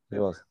Yeah, Nuno. he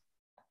was.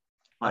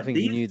 I But think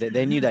he these knew that two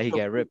they knew that lose he'd the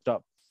get ball. ripped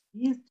up.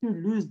 These two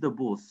lose the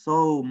ball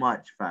so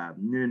much, fam.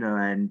 Nuno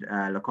and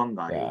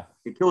Lokonga. Yeah.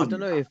 It kills I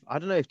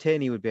don't know if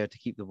Tierney would be able to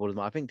keep the ball as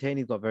much. I think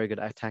Tierney's got very good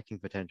attacking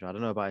potential. I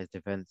don't know about his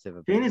defensive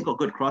ability. Tierney's got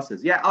good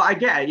crosses. Yeah, I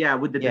get it. Yeah,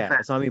 with the Yeah, defense.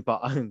 that's what I mean.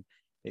 But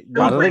I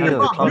don't think he's a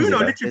clumsy Nuno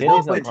guy. literally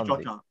Tierney's both not went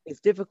clumsy. Jota. it's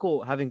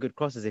difficult having good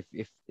crosses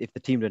if the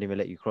team don't even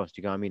let you cross.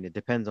 Do you know what I mean? It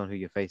depends on who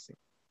you're facing.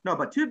 No,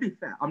 but to be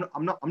fair, I'm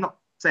not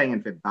saying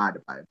anything bad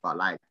about it. But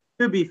like,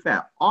 to be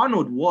fair,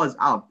 Arnold was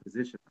out of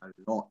position a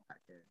lot that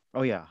game.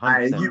 Oh yeah,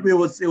 Like,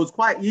 100%. it was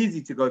quite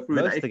easy to go through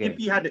Most that. of the If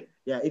he had it,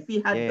 if he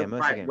had Yeah, the most of the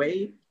right game.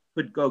 way,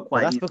 could go But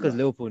quite. that's easily. because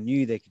Liverpool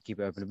knew they could keep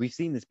it open. We've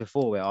seen this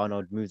before where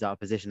Arnold moves out of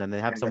position and they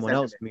have Yeah, someone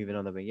that's else it. moving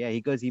on the wing. Yeah,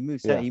 he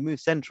moves Yeah. he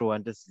moves central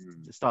and just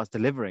starts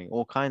delivering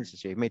all kinds of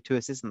shit. He made 2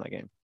 assists in that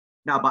game.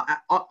 No, but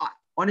I,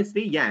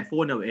 honestly, yeah,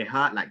 4-0, it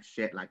hurt like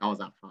shit. Like I was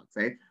at fuck's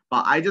sake.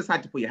 But I just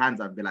had to put your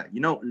hands up and be like,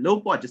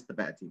 Liverpool are just the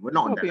better team. We're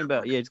not on Got that being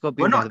level. better. Yeah, it's got to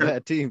be We're the not better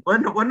team. We're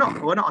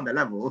not on the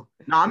level.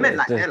 No, I meant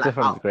like It's they're like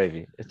different out.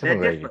 gravy. It's They're different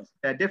gravy. different.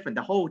 They're different.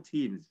 The whole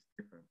team is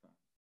different.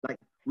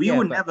 We Yeah,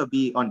 will but- never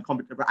be on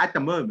competition. But at the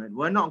moment,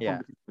 we're not on Yeah.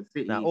 competition with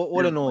City. Now,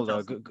 all in all,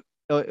 Liverpool,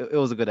 though, Chelsea. it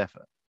was a good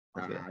effort.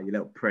 Let's get it. You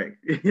little prick.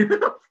 You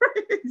little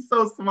prick. He's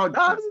so smug.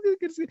 No,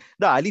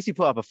 no, at least he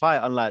put up a fight,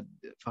 unlike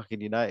fucking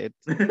United.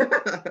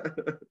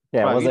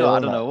 Yeah, Bro, was you it know, I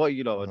wasn't don't that- know what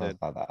you lot were wasn't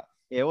doing. like that.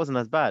 Yeah, it wasn't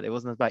as bad. It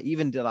wasn't as bad.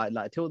 Even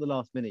like till the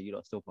last minute, you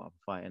lot still put up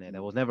a fight in it.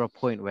 There was never a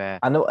point where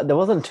I know there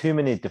wasn't too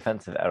many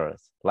defensive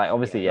errors. Like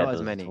obviously, not there as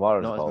was many,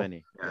 Suarez not as goal,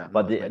 many. Yeah. Yeah,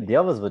 but not as many. the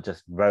others were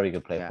just very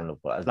good play Yeah. from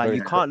Liverpool. Like Very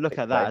you good can't look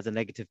at that play. as a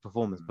negative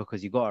performance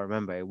because you got to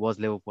remember it was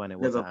Liverpool and it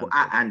was Liverpool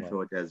at at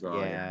Anfield. Anfield as well.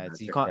 Yeah, that's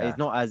you it. can't. Yeah. It's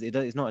not as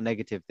it's not a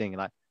negative thing.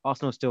 Like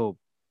Arsenal still,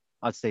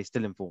 I'd say,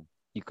 still in form.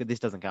 You could. This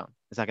doesn't count.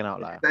 It's like an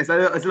outlier. It's a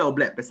little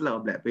blip. It's a little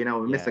blip. But, you know,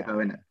 we missed a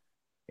go in it.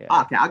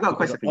 Yeah. Okay, I got a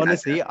question for you.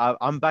 Honestly,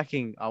 I'm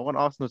backing. I want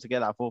Arsenal to get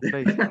that fourth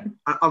place. man.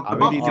 Above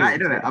really do.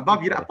 United, isn't it?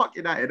 Above United, fuck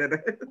United, isn't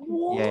it?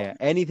 Yeah,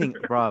 anything,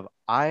 bruv.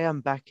 I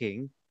am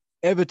backing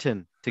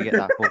Everton to get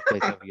that fourth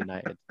place over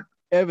United.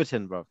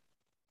 Everton, bruv.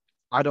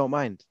 I don't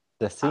mind.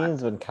 The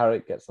scenes when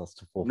Carrick gets us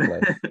to fourth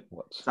place.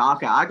 Watch. So,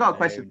 okay, I got a No,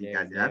 question for you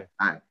guys, no, yeah? no.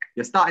 All right.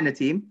 You're starting a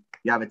team.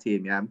 You have a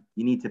team, yeah?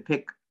 You need to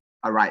pick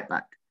a right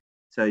back.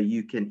 So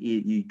you can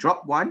you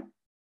drop one,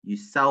 you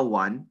sell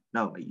one.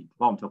 No,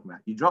 what I'm talking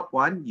about. You drop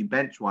one, you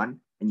bench one,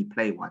 and you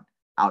play one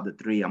out of the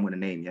three I'm going to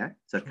name, yeah?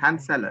 So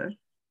Cancelo,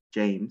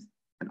 James,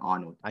 and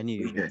Arnold. I knew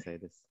you were Okay. going to say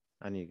this.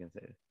 I knew you were going to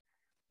say this.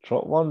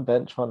 Drop one,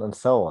 bench one, and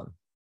sell one.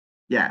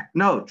 Yeah,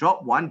 no,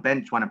 drop one,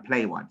 bench one, and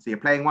play one. So you're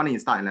playing one and you're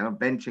starting level,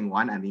 benching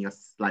one, and then you're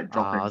like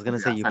dropping. I was going to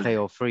say you play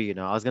all three, you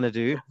know. I was going to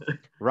do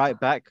right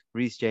back,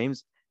 Reece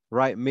James,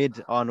 right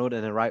mid, Arnold,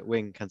 and then right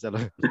wing,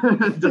 Cancelo.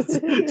 just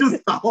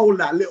the whole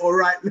that little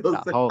right little.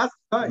 That whole- That's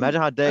dirty.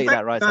 Imagine how dirty That's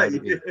that right side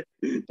would dirty.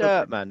 be.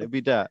 Dirt, man. It'd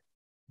be dirt.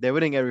 They're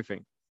winning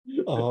everything.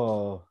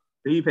 Oh,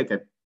 Who you picking?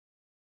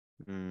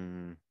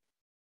 Mm.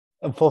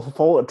 and for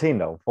 14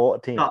 though,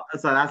 14.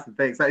 So that's the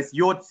thing. So it's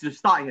you're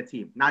starting a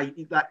team now.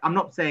 Like, I'm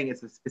not saying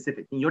it's a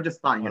specific thing. You're just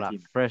starting Well, a like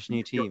team. fresh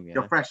new team,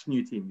 You're yeah. fresh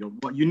new team.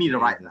 You need a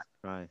right Jesus back.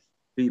 Christ.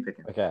 Who you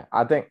picking? Okay,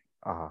 I think.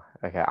 Oh,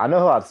 okay, I know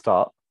who I'd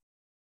start.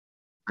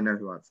 I know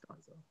who I'd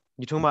start. So.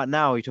 You talking about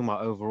now or you talking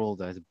about overall?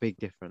 There's a big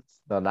difference.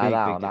 No, Big,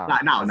 now. big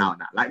Like now.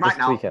 Like right This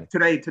now. weekend.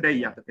 Today you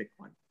Yeah. have to pick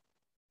one.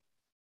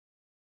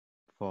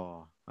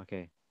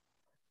 Okay.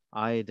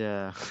 I'd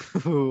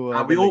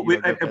Everyone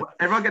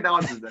get the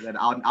answers, then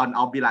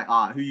I'll be like,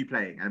 who you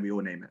playing, and we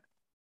all name it.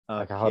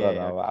 Okay, hold on.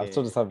 No, I'm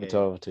still just having to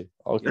over to.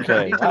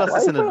 Okay, You tell us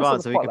this in put us on advance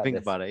the so we spot can like think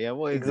this? about it. Yeah,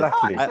 what is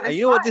Exactly. it?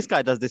 You know what this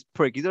guy does? This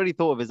prick. He's already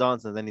thought of his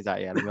answer, and then he's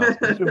like, "Yeah, let me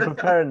ask." He's been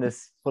preparing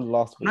this for the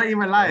last I'm not week.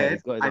 even Yeah, lying.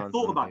 he's got his I answers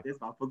thought on about paper. this,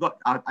 but I forgot.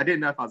 I didn't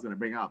know if I was going to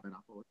bring it up, and I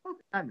thought,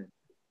 damn it.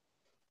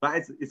 But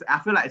it's. I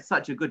feel like it's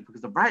such a good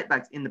because the right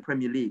backs in the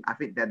Premier League, I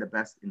think they're the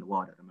best in the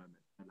world at the moment.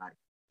 They're like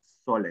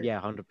solid. Yeah,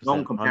 100%.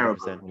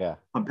 Non-comparable 100%. Yeah.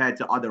 compared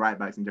to other right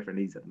backs in different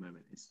leagues at the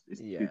moment. It's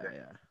too Yeah, good.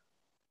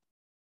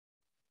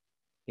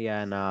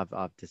 yeah. No,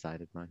 I've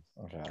decided mine.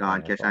 Okay. Go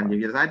on, okay, Kishan, fine.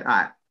 you decide. All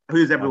right.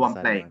 Who's everyone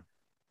decided playing? mine.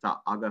 So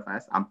I'll go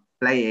first. I'm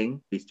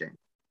playing Reece James.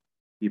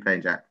 You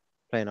playing Jack?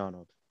 Playing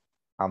Arnold.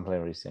 I'm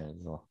playing Reece James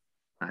as well.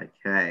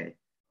 Okay.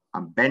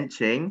 I'm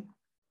benching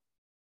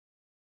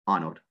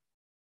Arnold.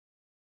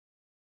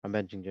 I'm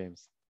benching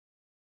James.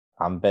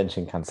 I'm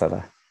benching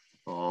Cancelo.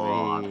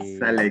 Oh, Wait,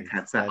 Cancelo.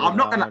 Cancelo, I'm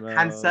not gonna. no.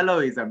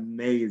 Cancelo is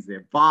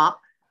amazing, but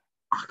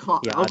I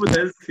can't. Yeah, Over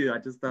those two, I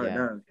just don't Yeah.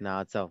 know. No,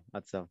 I'd sell.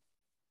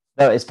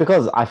 No, it's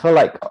because I feel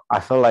like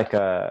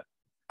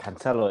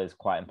Cancelo is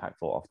quite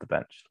impactful off the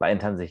bench. Like in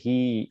terms of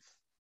he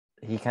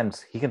can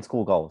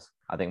score goals.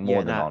 I think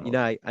more than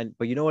Arnold.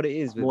 But you know what it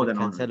is with More than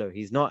Cancelo? Arnold.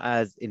 He's not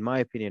as, in my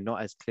opinion,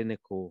 not as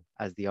clinical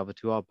as the other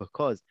two are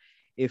because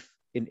if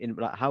in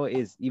like how it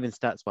is, even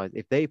stats wise,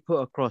 if they put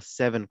across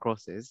 7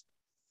 crosses,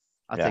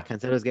 I'd say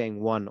Cancelo's getting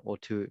 1 or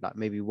 2, like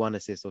maybe 1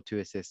 assist or 2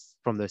 assists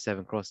from those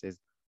 7 crosses.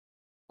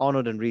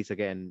 Arnold and Reece are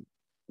getting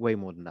way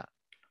more than that.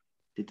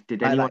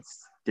 Did anyone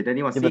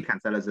see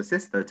Cancelo's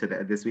assist though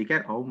this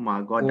weekend? Oh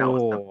my god, that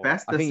was the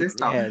best assist.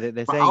 Yeah, they're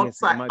but saying it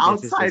might be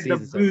assist outside this the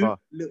season so booth, far.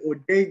 little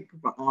dink,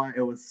 but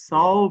it was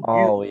so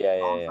beautiful. Oh yeah. I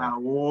was like,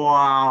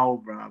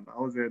 wow, bro.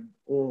 I was in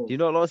awe. Do you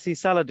not see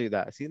Salah do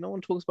that? See, no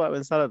one talks about it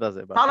when Salah does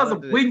it. But Salah's a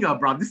Salah did it. winger,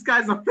 bro. This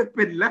guy's a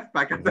flipping left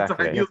back at the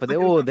Exactly. time. Yeah, but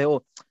they're all,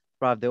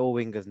 bruv, they're all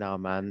wingers now,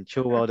 man.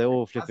 Chilwell, they're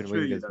all flipping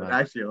wingers,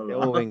 man. They're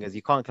all wingers.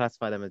 You can't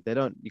classify them as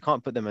you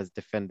can't put them as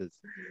defenders.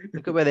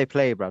 Look at where they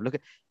play, bruv. Look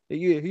at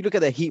you look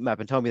at their heat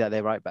map and tell me that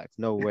they're right backs.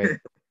 No way.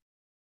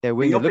 They're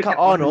wingers. You're Look at picking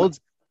Arnold.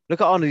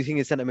 Look at Arnold, you think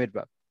he's centre mid,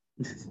 bruv.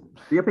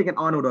 You're picking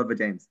Arnold over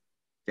James.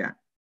 Oh,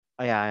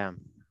 yeah, I am.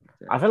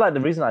 I feel like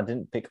the reason I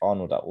didn't pick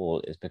Arnold at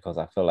all is because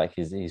I feel like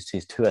he's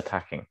too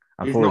attacking.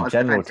 And He's for not a as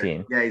general defensive.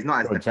 team, Yeah, he's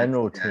not as for a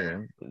general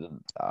defensive, team,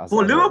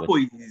 For Liverpool,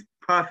 he's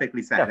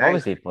perfectly set. yeah,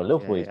 obviously for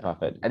Liverpool, Yeah, he's yeah.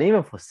 perfect. And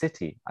even for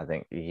City, I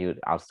think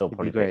I'll still He'd be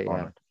probably great, pick yeah.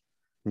 Arnold.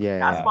 Yeah,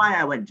 That's yeah. why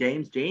I went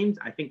James. James,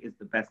 I think, is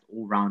the best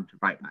all-round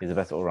right back. He's the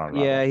best all-round.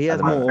 Yeah, he has At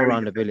the more moment.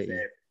 all-round ability.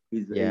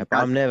 He's Yeah, but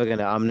I'm never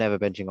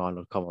benching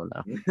Arnold. Come on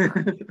now.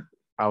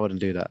 I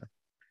wouldn't do that.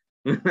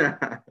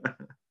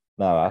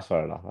 No, that's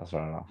fair enough.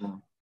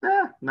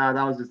 Yeah, no,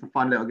 that was just a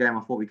fun little game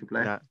I thought we could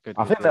play. Nah, good,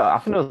 I good, think good. that I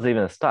think there was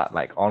even a stat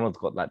like Arnold's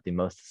got like the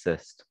most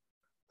assists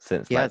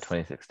since He like has.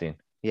 2016.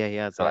 Yeah, he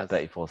has. So He like has.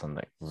 34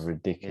 something.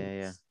 Ridiculous.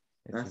 Yeah.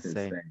 It's That's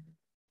insane.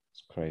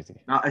 It's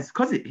crazy. No, it's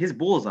because his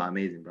balls are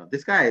amazing, bro.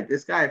 This guy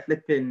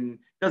flipping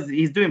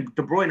he's doing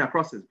De Bruyne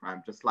crosses, bro.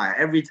 Just like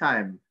every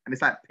time, and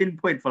it's like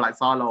pinpoint for like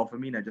Salah or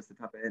Firmino just to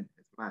tap it in.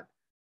 It's mad.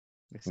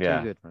 It's Yeah.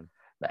 too good, man.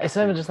 It's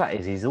not even just that,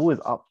 he's always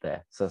up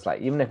there. So it's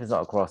like, even if it's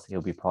not across,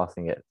 he'll be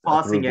passing it.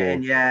 Passing through it in,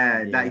 ball.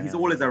 yeah. Like he's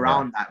always Yeah.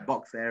 around that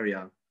box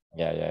area.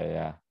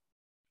 Yeah.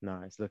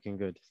 No, it's looking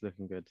good. It's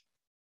looking good.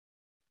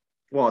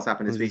 What else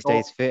happened As this long as he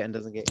week? stays fit and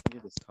doesn't get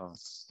injured, it's calm.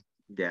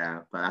 Yeah,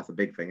 but that's a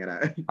big thing,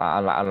 isn't it?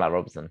 Unlike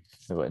Robertson,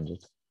 he got injured.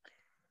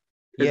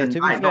 Yeah, Isn't to be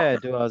Knight fair,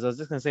 not- I was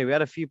just gonna say we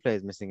had a few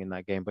players missing in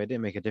that game, but it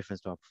didn't make a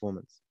difference to our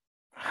performance.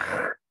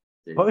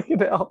 Fucking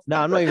it up. No,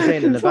 I'm not even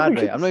saying in a bad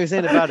way. I'm not even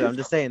saying in a bad way. I'm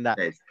just saying that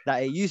Yes.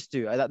 that it used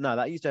to.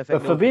 That used to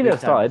affect. But Liverpool big Fabinho time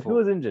started. Who before.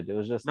 was injured? It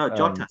was just No,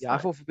 Jota. Yeah, I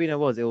thought Fabinho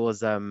was. It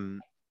was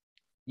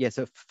yeah.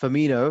 So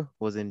Firmino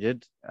was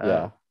injured.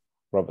 yeah,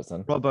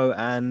 Robertson. Robbo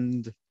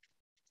and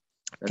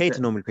That's Keita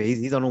it. normally plays.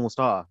 He's our normal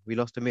starter. We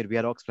lost a mid. We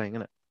had Ox playing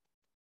in it.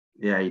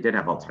 Yeah, he did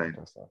have Oh, Ox playing.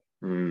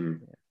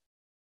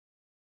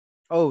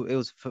 Oh, it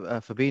was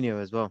Fabinho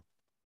as well.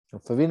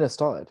 Fabinho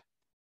started.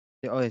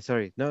 Yeah, oh,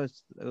 sorry. No, it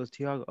was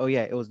Thiago. Oh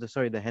yeah, it was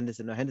the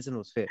Henderson. No, Henderson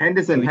was fit.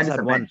 Henderson we just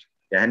had one. bench.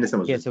 Yeah, Henderson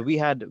was Yeah, good. so we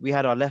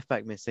had our left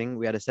back missing.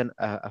 We had a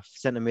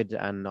centre mid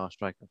and our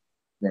striker.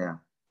 Yeah.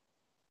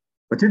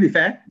 But to be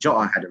fair,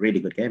 Jota had a really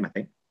good game, I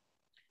think.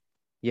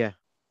 Yeah,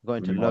 got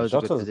into Mm. loads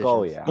of good Jota's positions.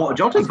 goal, yeah. Well,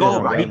 Jota's He's goal,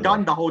 good bro. on He game,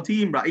 done the whole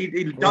team, bro. He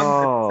done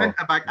Bro. the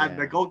centre back and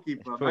the Yeah.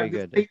 goalkeeper. It's pretty man. Just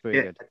good. It's picked pretty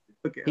it good. and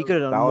took it He over.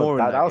 could have done more in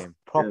that that was game.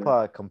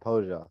 proper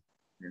composure.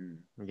 Yeah.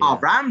 Yeah. Oh,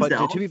 Ramsdale.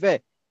 But to be fair,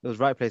 it was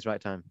right place, right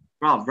time.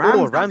 Bro, Oh,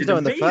 Ramsdale did Ramsdale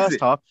in the amazing.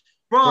 first half.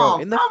 Bro,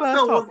 in the Ramsdale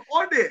first was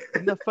on it.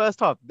 In the first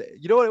half,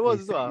 you know what it was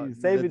He as well? he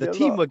saved The it a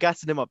team lot. were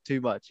gassing him up too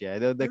much,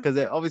 yeah. Because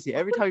obviously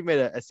every time he made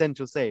an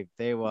essential save,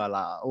 they were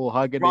like all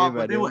hugging Bro, him.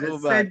 but And they it were was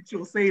all bad.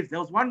 essential saves. There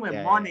was one where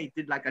Yeah, Mane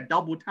did like a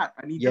double tap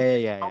and he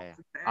Yeah. just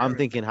I'm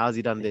thinking, how's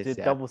he done He this? did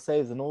Yeah. double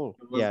saves and all.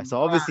 Yeah, so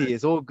obviously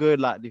it's all good.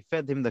 Like they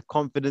fed him the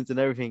confidence and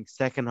everything.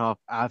 Second half,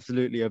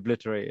 absolutely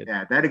obliterated.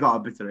 Yeah, they got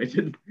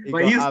obliterated. He But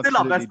got he's still our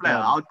absolutely best player.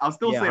 done. I'll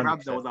still Yeah, say 100%.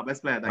 Ramsdale was our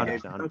best player that game.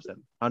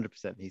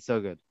 100%. He's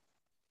so good.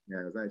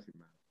 Yeah, it was actually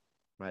mad.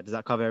 Right, does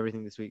that cover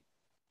everything this week?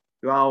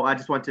 Well, I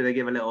just wanted to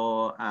give a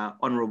little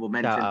honourable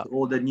mention Shout to out.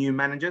 all the new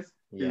managers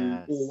who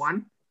Yes. all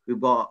won. We've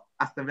got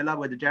Aston Villa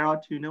with the Gerrard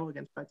 2-0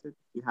 against Brentford.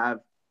 We have,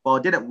 well,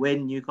 didn't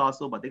win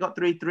Newcastle, but they got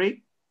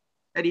 3-3.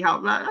 Eddie Howe,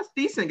 like, that's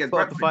decent against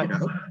Put up a Brentford, fight.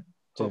 you know.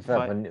 To be Put fair,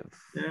 up a fight.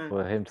 Yeah.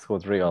 for him to score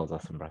 3 goals,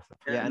 that's impressive.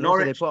 Yeah, and also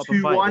they Norwich put up a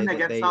 2-1 fight.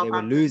 against They were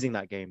Southampton. losing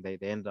that game. They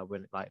ended up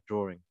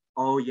drawing.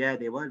 Oh, yeah,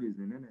 they were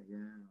losing, didn't it?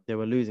 They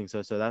were losing, so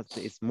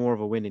it's more of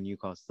a win in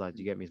Newcastle side.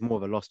 You get me? It's more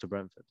of a loss to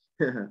Brentford.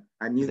 Yeah.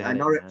 and They had it in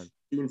Norwich, hand.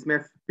 Dean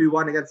Smith,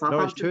 2-1 against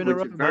Norwich Southampton, 2 in a which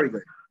row, is very man.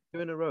 good. 2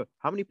 in a row.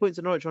 How many points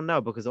are Norwich on now?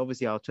 Because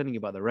obviously I was telling you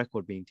about the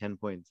record being 10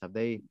 points. Have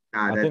they?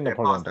 Nah, I they're think they're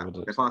probably past on that.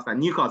 double They're past that.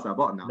 Newcastle are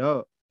bottom now.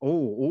 No.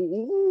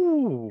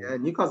 Oh. Yeah,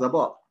 Newcastle are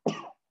bottom.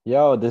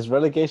 Yo, this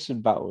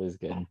relegation battle is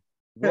getting.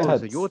 Bro, so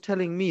Tense. you're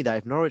telling me that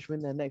if Norwich win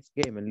their next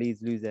game and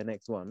Leeds lose their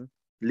next one,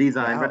 Leeds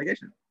are They're in out.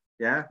 relegation.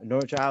 Yeah.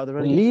 Norwich are out of the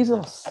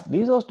relegation?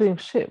 Leeds are doing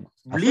shit.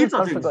 I Leeds think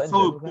are doing Bamford got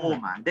so injured. poor,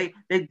 man.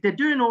 They're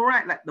doing all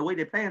right, like the way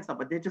they play and stuff,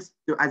 but they're just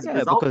as a Yeah,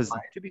 result. because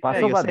like, to be But I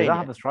fair, feel you're bad they saying don't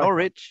have a striker.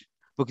 Norwich,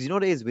 because you know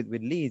what it is with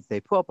Leeds, they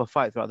put up a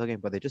fight throughout the game,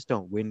 but they just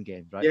don't win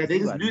games, right? yeah, You they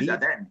think just about lose Leeds,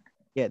 at the end.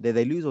 yeah,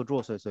 they lose or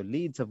draw. So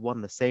Leeds have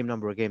won the same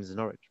number of games as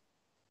Norwich.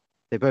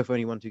 They both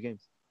only won 2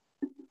 games.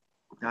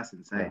 That's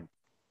insane. Yeah.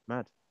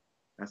 Mad.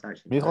 That's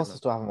actually Newcastle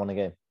still haven't won a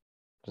game.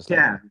 Just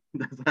Yeah.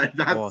 like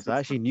Oh, so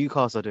actually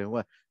Newcastle are doing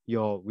well.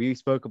 Yo, we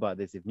spoke about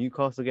this. If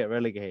Newcastle get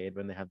relegated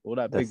when they have all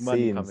that the big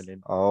money scenes. coming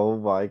in, Oh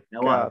my You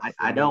know what? god.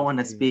 I don't want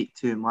to Absolutely. speak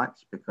too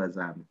much because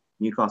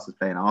Newcastle's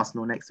playing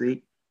Arsenal next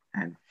week,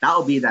 and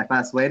that'll be their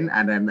first win,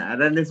 and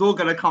then it's all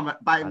gonna come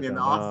bite me in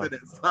the arse with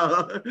it.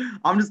 So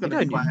I'm just you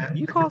gonna know, be quiet.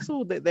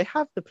 Newcastle, they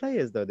have the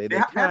players though. They They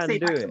have can St.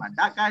 do Maximin, it. man.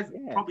 That guy's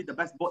Yeah. probably the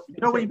best. You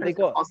know when you They play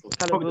got Arsenal,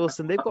 Callum probably the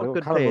Wilson. They've got Callum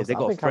good Wilson- players. They I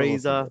got think Callum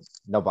Wilson's Fraser.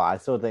 good. No, but I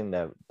still think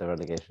they're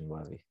relegation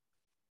worthy.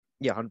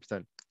 Yeah,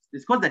 100%.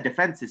 It's because their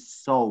defense is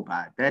so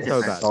bad. Their It's So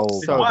defense, bad.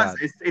 it's, So worse.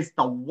 bad. It's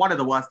one of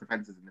the worst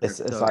defenses in the It's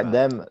Premier it's So like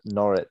bad. them,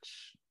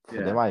 Norwich.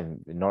 Yeah.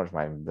 Norwich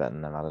might be better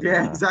than them. I don't League.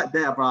 Yeah, know.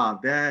 exactly.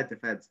 Their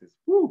defense is.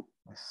 Woo.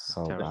 It's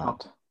so Terrible.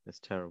 bad. It's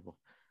terrible.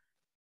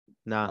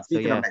 Nah, so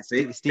Speaking of yeah, next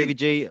week, Stevie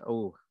G.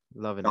 Oh,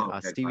 loving it. Oh,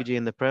 okay, Stevie fine. G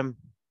in the Prem.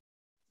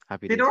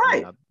 Happy Did days all for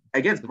me. right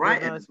against It's good,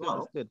 Brighton no, as it's good,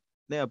 well. it's good.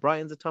 Yeah,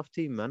 Brighton's a tough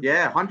team, man.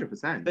 Yeah,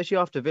 100%. Especially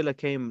after Villa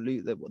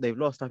they've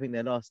lost. I think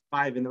their last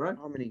 5 in a row.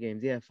 how many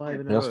games? Yeah, 5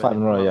 in a They row. lost 5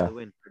 and in a they row, pull out yeah. the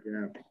win.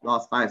 Yeah,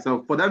 last 5.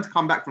 So for them to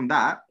come back from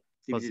that,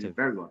 CBG did Positive.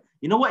 very well.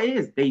 You know what it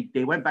is?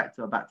 They went back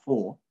to a back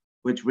 4,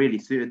 which really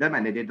suited them,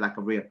 and they did like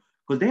a real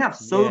because they have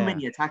so Yeah.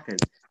 many attackers.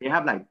 They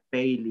have like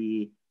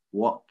Bailey,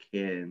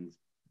 Watkins,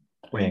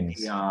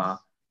 Ings.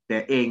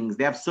 their Ings.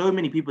 They have so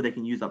many people they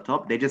can use up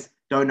top. They just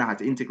don't know how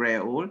to integrate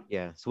it all.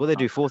 Yeah. So what they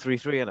do?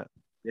 4-3-3 in it.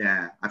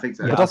 Yeah, I think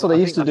so. But Yeah, that's what I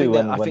they used think- to I do think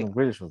when that- I when think-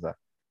 Grealish was there.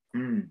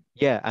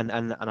 Yeah, and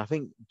I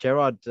think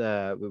Gerrard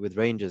with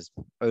Rangers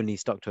only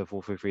stuck to a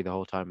 4-3-3 the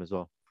whole time as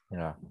well.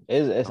 Yeah,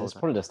 it's Hold on.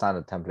 probably the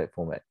standard template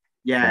format.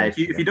 Yeah, if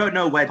you don't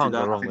know where to Can't go,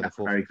 go I wrong think with a that's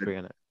a very 4-3-3 good.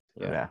 in it.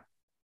 Yeah.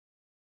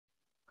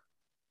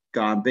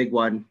 Go on, big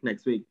one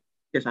next week.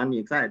 Yes, I'm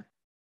excited.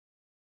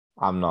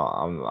 I'm not.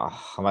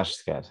 I'm actually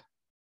scared.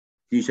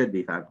 You should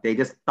be, fam. They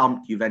just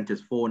thumped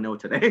Juventus 4-0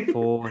 today.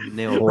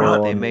 4-0,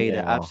 bro. They made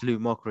an 4-0. absolute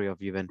mockery of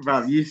Juventus.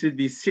 Bro, you should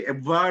be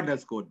shit. Werner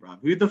scored, bro.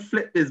 Who the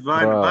flip is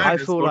Werner? Bro. Werner I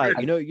feel scored. like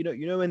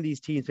you know when these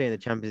teams play in the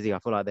Champions League, I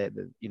feel like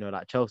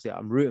like Chelsea.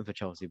 I'm rooting for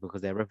Chelsea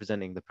because they're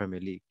representing the Premier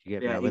League. You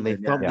get me? Yeah, Like, when they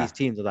England, thump yeah. these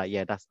teams, are like,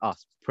 yeah, that's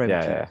us, Prem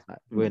Yeah, teams. yeah. Like,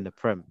 we're in the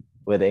Prem.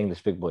 We're the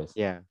English big boys.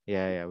 Yeah, we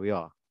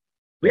are.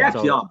 We Yeah.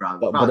 actually So- are,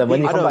 bro. But then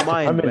when you I come don't back to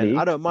mind Premier when League,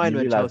 I don't mind you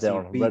when realise they're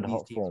Chelsea on beat red these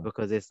hot teams form.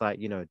 because it's like,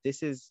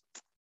 this is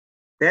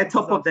They're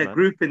top What's of their man?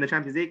 group in the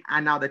Champions League,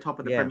 and now they're top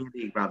of the Yeah. Premier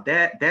League, bro.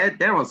 They're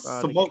on Bro,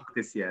 smoke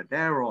this year.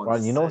 They're on. Bro,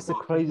 you know what's the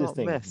smoke. craziest not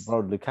thing, mess.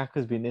 bro?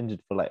 Lukaku's been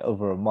injured for like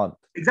over a month,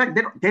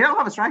 Exactly. They don't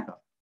have a striker.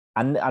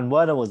 and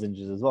Werner was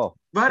injured as well.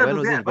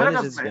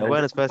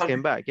 Werner's first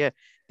came back. Yeah,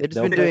 they've just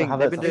They'll been play doing. They've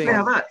Havertz been up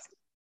doing. front.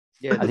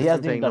 Yeah, And they've he just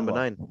hasn't been playing even number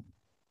done 9.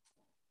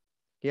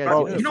 Yeah,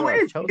 Bro, do you know what it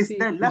is? It's Chelsea.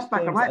 their left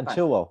back and James right and back.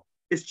 Chilwell.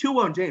 It's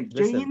Chilwell and James.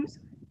 Listen. James,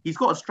 he's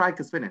got a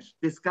striker's finish.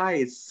 This guy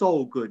is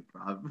so good,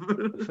 bro.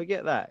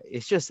 Forget that.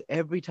 It's just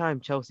every time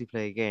Chelsea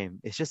play a game,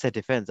 it's just their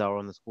defense are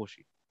on the score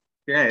sheet.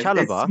 Yeah, it's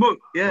Chalobah, smoke.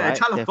 Yeah, Right?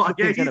 Their Chalobah.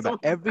 flipping Yeah, centre back.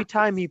 Every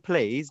time he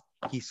plays,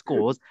 he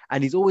scores,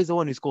 and he's always the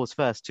one who scores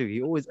first too.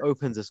 He always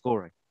opens the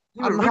scoring.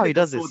 I don't know how he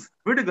does this.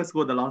 Rudiger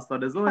scored the last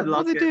one as well. What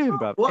are they doing,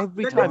 bro?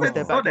 Every The time it's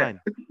their defense back on it.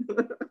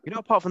 line. You know,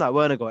 apart from that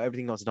Werner goal,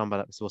 everything else is done by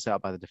that. Was set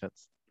up by the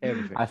defense.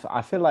 Everything.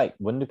 I feel like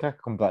when Lukaku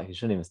comes back, he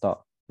shouldn't even start.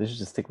 They should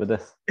just stick with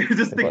this.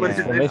 Just stick with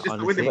Yeah, it. It's just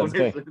a winning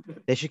honestly.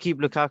 formation. They should keep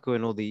Lukaku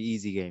in all the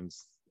easy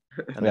games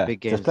and Yeah, the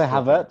big games. just play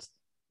stop him. Havertz.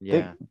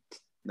 Yeah.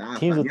 Nah,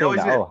 Teams fam. will think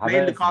that, should oh, play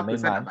Havertz is the Lukaku main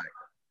centre man. back.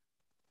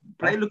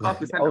 Play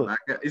Lukaku centre Oh. back.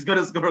 He's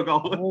gonna score a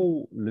goal.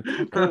 Oh,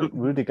 Lukaku,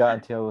 Rudiger,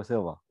 and Thiago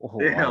Silva.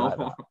 Oh, Yeah. I like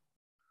that.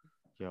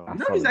 Yo.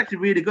 No, he's actually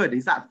really good.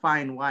 He's that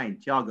fine wine,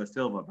 Thiago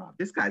Silva, bro.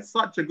 This guy's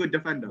such a good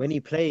defender. When he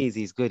plays,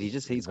 he's good.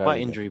 He's Very quite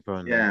good. injury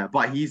prone. Yeah,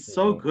 but he's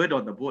so Yeah. good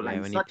on the ball. Yeah,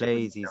 Like, when he's he such a good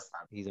plays, defender,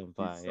 fam. he's on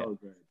fire. He's Yeah. so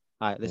good.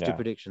 All right, let's do Yeah.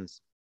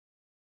 predictions.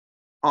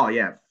 Oh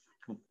yeah,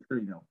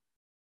 3-0.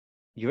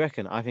 You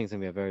reckon? I think it's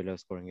gonna be a very low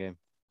scoring game.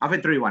 I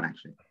think 3-1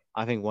 actually.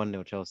 I think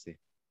 1-0 Chelsea.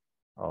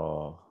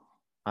 Oh,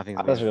 I think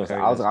I it's gonna be a was very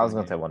going low to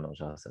say scoring 1-0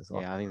 Chelsea as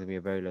well. game. Yeah, I think it's gonna be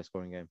a very low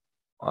scoring game.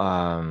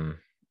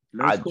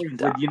 Low I- scoring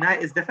with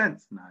United's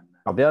defense. No.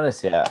 I'll be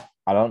honest, yeah,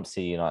 I don't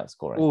see United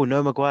scoring. Oh,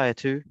 no Maguire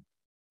too.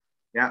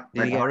 Yeah,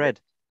 Did he get a red?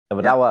 Yeah,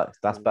 but Yeah. that works.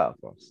 That's better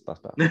for us. That's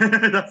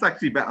better. That's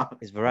actually better.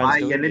 Is Varane Why,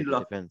 still yeah, in the Lindelof.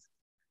 defense?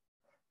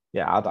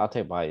 Yeah, I'll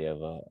take Bailly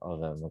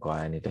over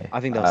Maguire any day. I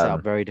think they'll set up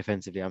Um, very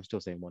defensively. I'm still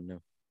saying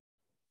 1-0.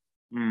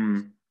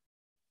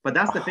 But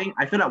that's the thing.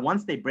 I feel like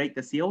once they break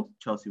the seal,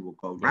 Chelsea will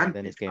go Yeah, rampant.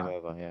 then it's game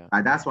over.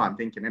 Yeah. That's what I'm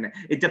thinking, innit?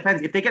 It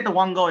depends. If they get the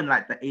one goal in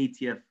like the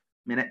 80th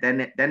minute,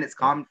 then it's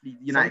calm.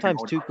 United can Sometimes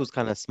hold on. Tuchel's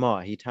kind of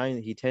smart. He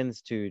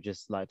tends to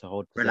just like to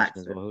hold Relax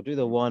possession as it. well. He'll do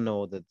the 1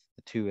 or the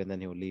 2 and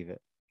then he'll leave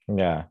it.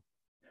 Yeah,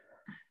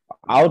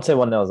 I would say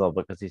 1-0 as well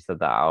because he said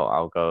that.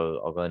 I'll go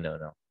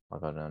 0-0. I'll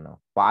go 0-0.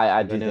 But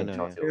I do Go think 0-0,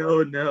 Chelsea. will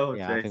win. Oh no,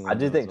 Yeah, I think I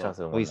do 1-0 think as well.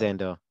 Chelsea will What are you win saying,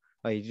 Dale?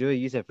 Oh,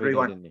 you said 3-0,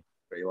 3-1. didn't you?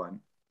 3-1.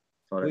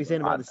 What are you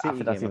saying I- about the I City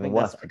think that's game? I even think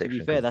worse to be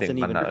prediction fair, because that's I an think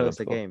even Man United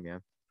closer will game.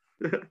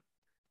 Yeah,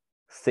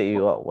 City,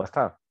 what? West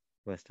Ham.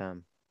 West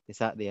Ham.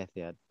 It's at the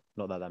Etihad.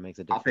 Not that makes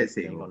a I think difference.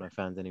 They City ain't got will. no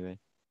fans anyway.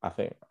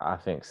 I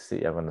think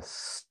City are gonna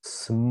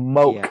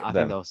smoke Yeah, I them.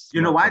 think they'll.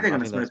 You know smoke why them. they're I going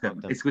to think they'll smoke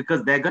them? them. It's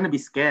because they're going to be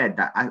scared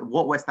that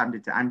what West Ham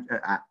did to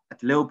at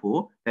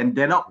Liverpool, then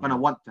they're not going to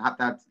want to have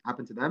that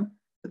happen to them.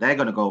 So they're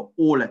going to go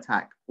all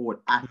attack, all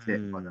at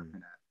it for them.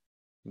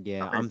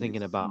 Yeah, I I'm think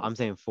thinking it's about. smoke. I'm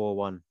saying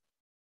 4-1.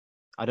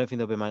 I don't think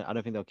they'll be. I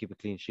don't think they'll keep a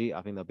clean sheet.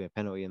 I think there'll be a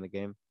penalty in the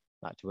game,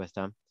 like to West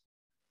Ham.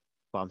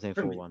 But I'm saying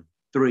 4-1.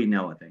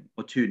 3-0, I think,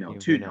 or 2-0.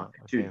 2-0.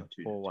 2-0.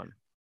 4-1.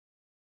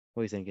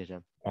 What are you saying,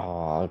 Kishan? Oh,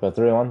 I'll go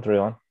 3-1.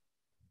 3-1.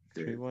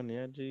 3-1.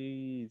 Yeah,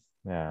 jeez.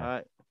 All Yeah.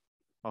 right.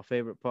 Our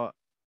favorite part.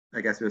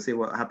 I guess we'll see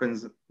what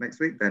happens next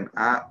week then.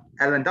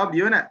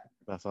 L&W, innit?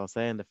 That's what I'm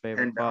saying. The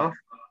favorite End part. off.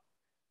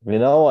 You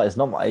know what? It's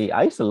not.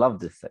 I used to love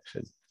this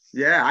section.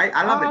 Yeah,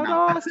 I love it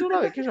now. No, I still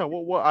love it.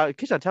 Kishan,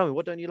 Kishan, tell me,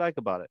 what don't you like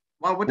about it?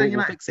 Well, what don't you We'll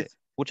like? fix it.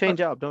 We'll change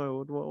it up.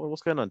 Don't worry.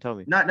 What's going on? Tell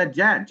me. No,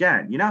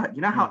 Jared, you know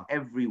how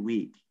every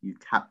week you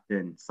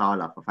captain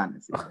Salah for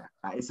fantasy? Yeah?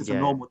 Like, it's just a Yeah.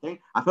 normal thing.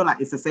 I feel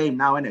like it's the same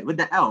now, innit? With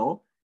the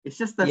L, it's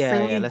just the Yeah,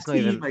 same let's not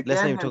team even- again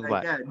let's not even and talk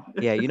about it. again.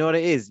 Yeah, you know what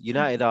it is.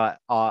 United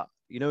are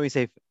you know when we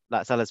say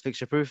like Salah's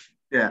fixture proof.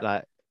 Yeah.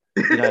 Like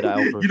United are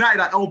L proof. United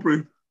are L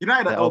proof.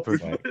 United They're are L L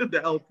proof. proof.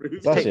 They're L proof.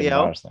 It's actually the L.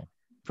 embarrassing.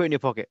 Put it in your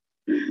pocket.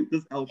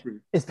 Just L proof.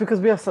 It's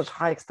because we have such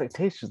high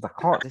expectations. I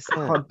Listen.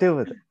 can't deal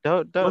with it.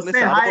 Don't What's listen.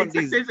 their I high don't want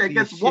these expectation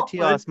against shitty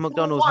ass Watford?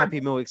 McDonald's 4-1.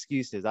 Happy Meal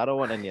excuses. I don't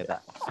want any of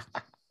that.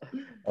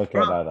 Okay,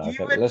 Bro, no. Okay.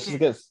 even Let's just if-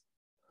 get.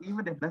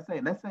 Even if let's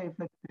say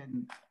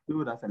flipping who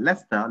would I say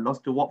Leicester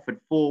lost to Watford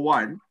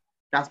 4-1,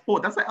 That's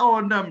Port. That's like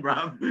on them,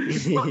 bruv.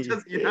 It's not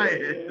just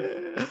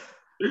United.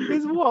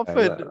 It's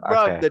Watford, Okay.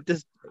 bro. They're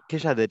just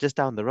Kishan, they're just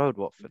down the road,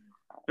 Watford.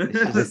 They're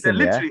Listen,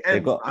 yeah, literally they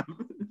ends, got.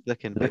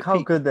 bruv. Look how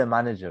good their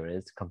manager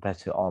is compared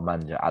to our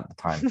manager at the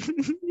time.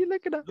 You're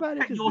looking at Look at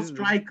managers. your this is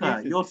striker.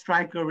 excuses. Your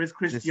striker is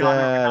Listen,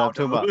 Cristiano I'm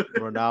talking Ronaldo.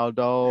 about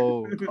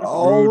Ronaldo.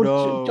 Oh,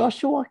 Bruno.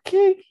 Joshua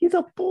King, he's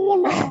a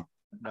baller.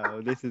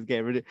 No, this is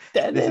getting rid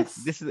Dennis,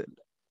 this is.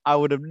 I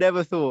would have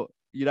never thought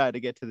United to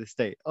get to this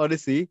state.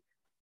 Honestly,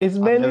 it's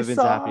I've never been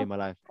so happy Melissa. in my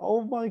life.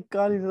 Oh my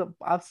God, he's an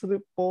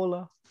absolute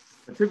baller.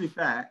 But to be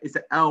fair, it's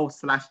an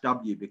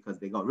L/W because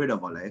they got rid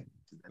of Ole.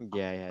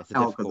 Yeah, it's a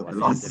L difficult because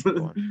of one. the It's a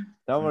difficult loss. one.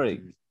 Don't worry.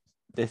 Mm.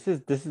 This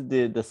is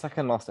the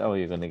second last L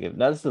you're gonna give.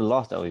 That's the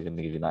last L you're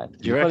gonna give United.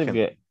 Do you can't even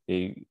reckon?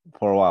 get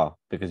for a while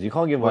because you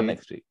can't give one Wait.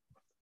 next week.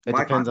 It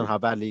Why depends can't on how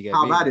badly you get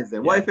How beaten. bad is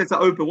it? What if it's an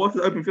open? What if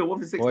it's an open field? What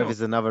if it's 6-0? Or if it's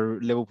another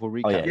Liverpool Oh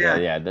recap.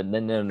 yeah. Then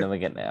they'll never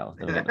get the L.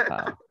 Never get the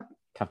title.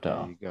 Capital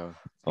There L. you go.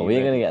 But Be we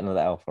ain't gonna ready. get another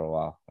L for a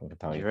while. I can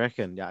tell Do you. you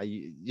reckon? Yeah,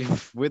 you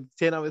with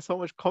turning up with so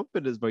much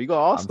confidence, bro. You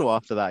got Arsenal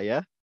after that,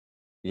 yeah.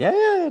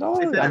 Yeah. No,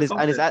 They said And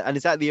that's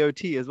it's at the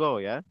OT as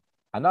well, yeah.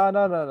 no.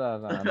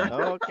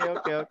 Oh,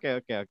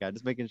 okay. I'm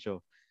just making sure.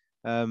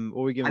 What are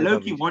we I giving the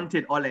low-key W?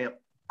 wanted Ole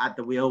at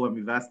the wheel when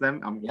we versed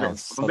them. I'm Yeah, a I'm bit,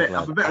 so I'm a bit,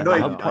 glad. I'm a bit I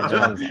annoyed. know, I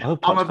know. I hope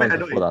I'm a Poch bit fans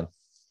are full annoyed. on.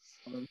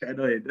 I'm a bit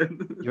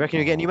annoyed. You reckon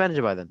you get a new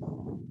manager by then?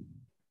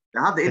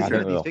 I have the I Because think interest. we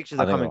these will. fixtures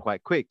I are think coming we'll.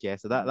 quite quick, yeah.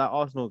 So that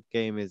Arsenal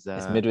game is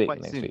It's midweek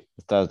quite next soon. week.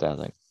 It's Thursday, I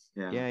think.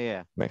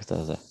 Yeah. Next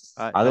Thursday.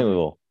 Alright, I think we W.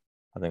 will.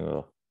 I think we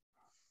will.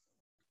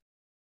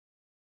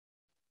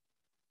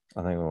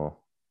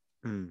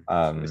 What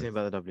are you saying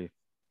about the W?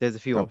 There's a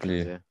few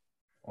options, yeah.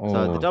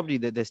 So the W,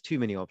 there's too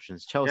many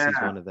options. Chelsea's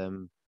Yeah. one of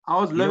them. I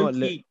was You know what,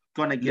 low-key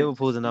gonna give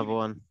Liverpool's Stevie, another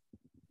one.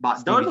 but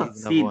Stevie those are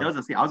G's another one. Those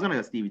are C. I was gonna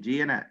go Stevie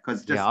G in it because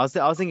just Yeah,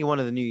 I was thinking one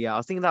of the new. Yeah, I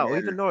was thinking that, or Yeah.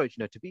 even Norwich,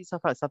 to beat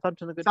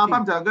Southampton a good team.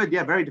 Southampton are good.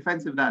 Yeah, very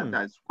defensive.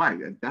 That's quite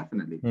good,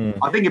 definitely. Hmm.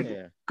 I think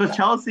Yeah. because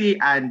Chelsea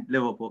and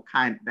Liverpool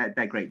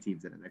they're great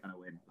teams in it. They're gonna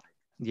win.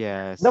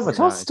 Yeah. No, but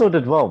Chelsea still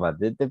did well, man.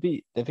 They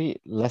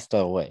beat Leicester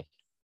away.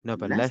 No,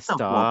 but Leicester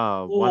Leicester,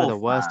 were one of the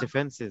poor, worst fam.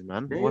 defenses,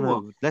 man. They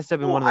Leicester have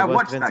been Poor. one of I the worst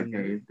watched that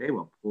defenses. game. They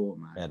were poor,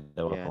 man. Yeah,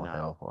 they were Yeah, poor. nah.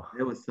 They were poor.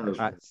 They were so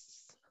I, good.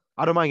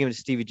 I don't mind giving it to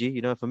Stevie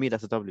G. For me,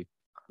 that's a W.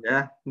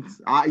 Yeah,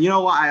 you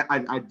know what?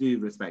 I do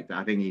respect it.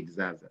 I think he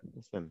deserves it.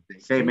 Listen, Came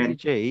Stevie in.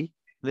 G.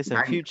 Listen,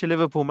 Bang. future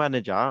Liverpool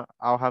manager.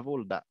 I'll have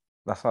all of that.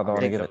 That's why I don't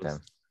want to give it to him.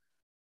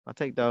 I'll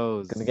take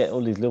those. Gonna get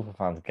all these Liverpool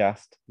fans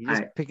gassed. He's just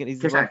Alright, picking.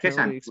 He's Kishan, working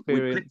all the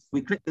experience.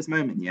 we click this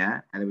moment, yeah,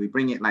 and then we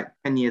bring it like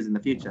 10 years in the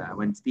future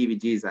when Stevie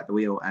G's at the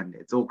wheel and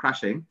it's all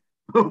crashing.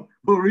 we'll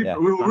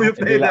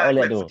replay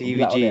that.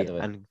 Stevie G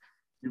and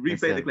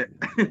replay the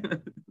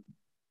clip.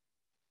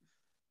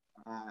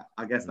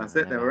 I guess that's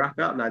it. Then we'll wrap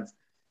it up, lads.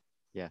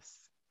 Yes.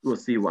 We'll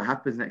see what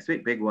happens next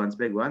week. Big ones.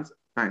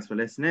 Thanks for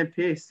listening.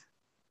 Peace.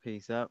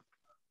 Peace out.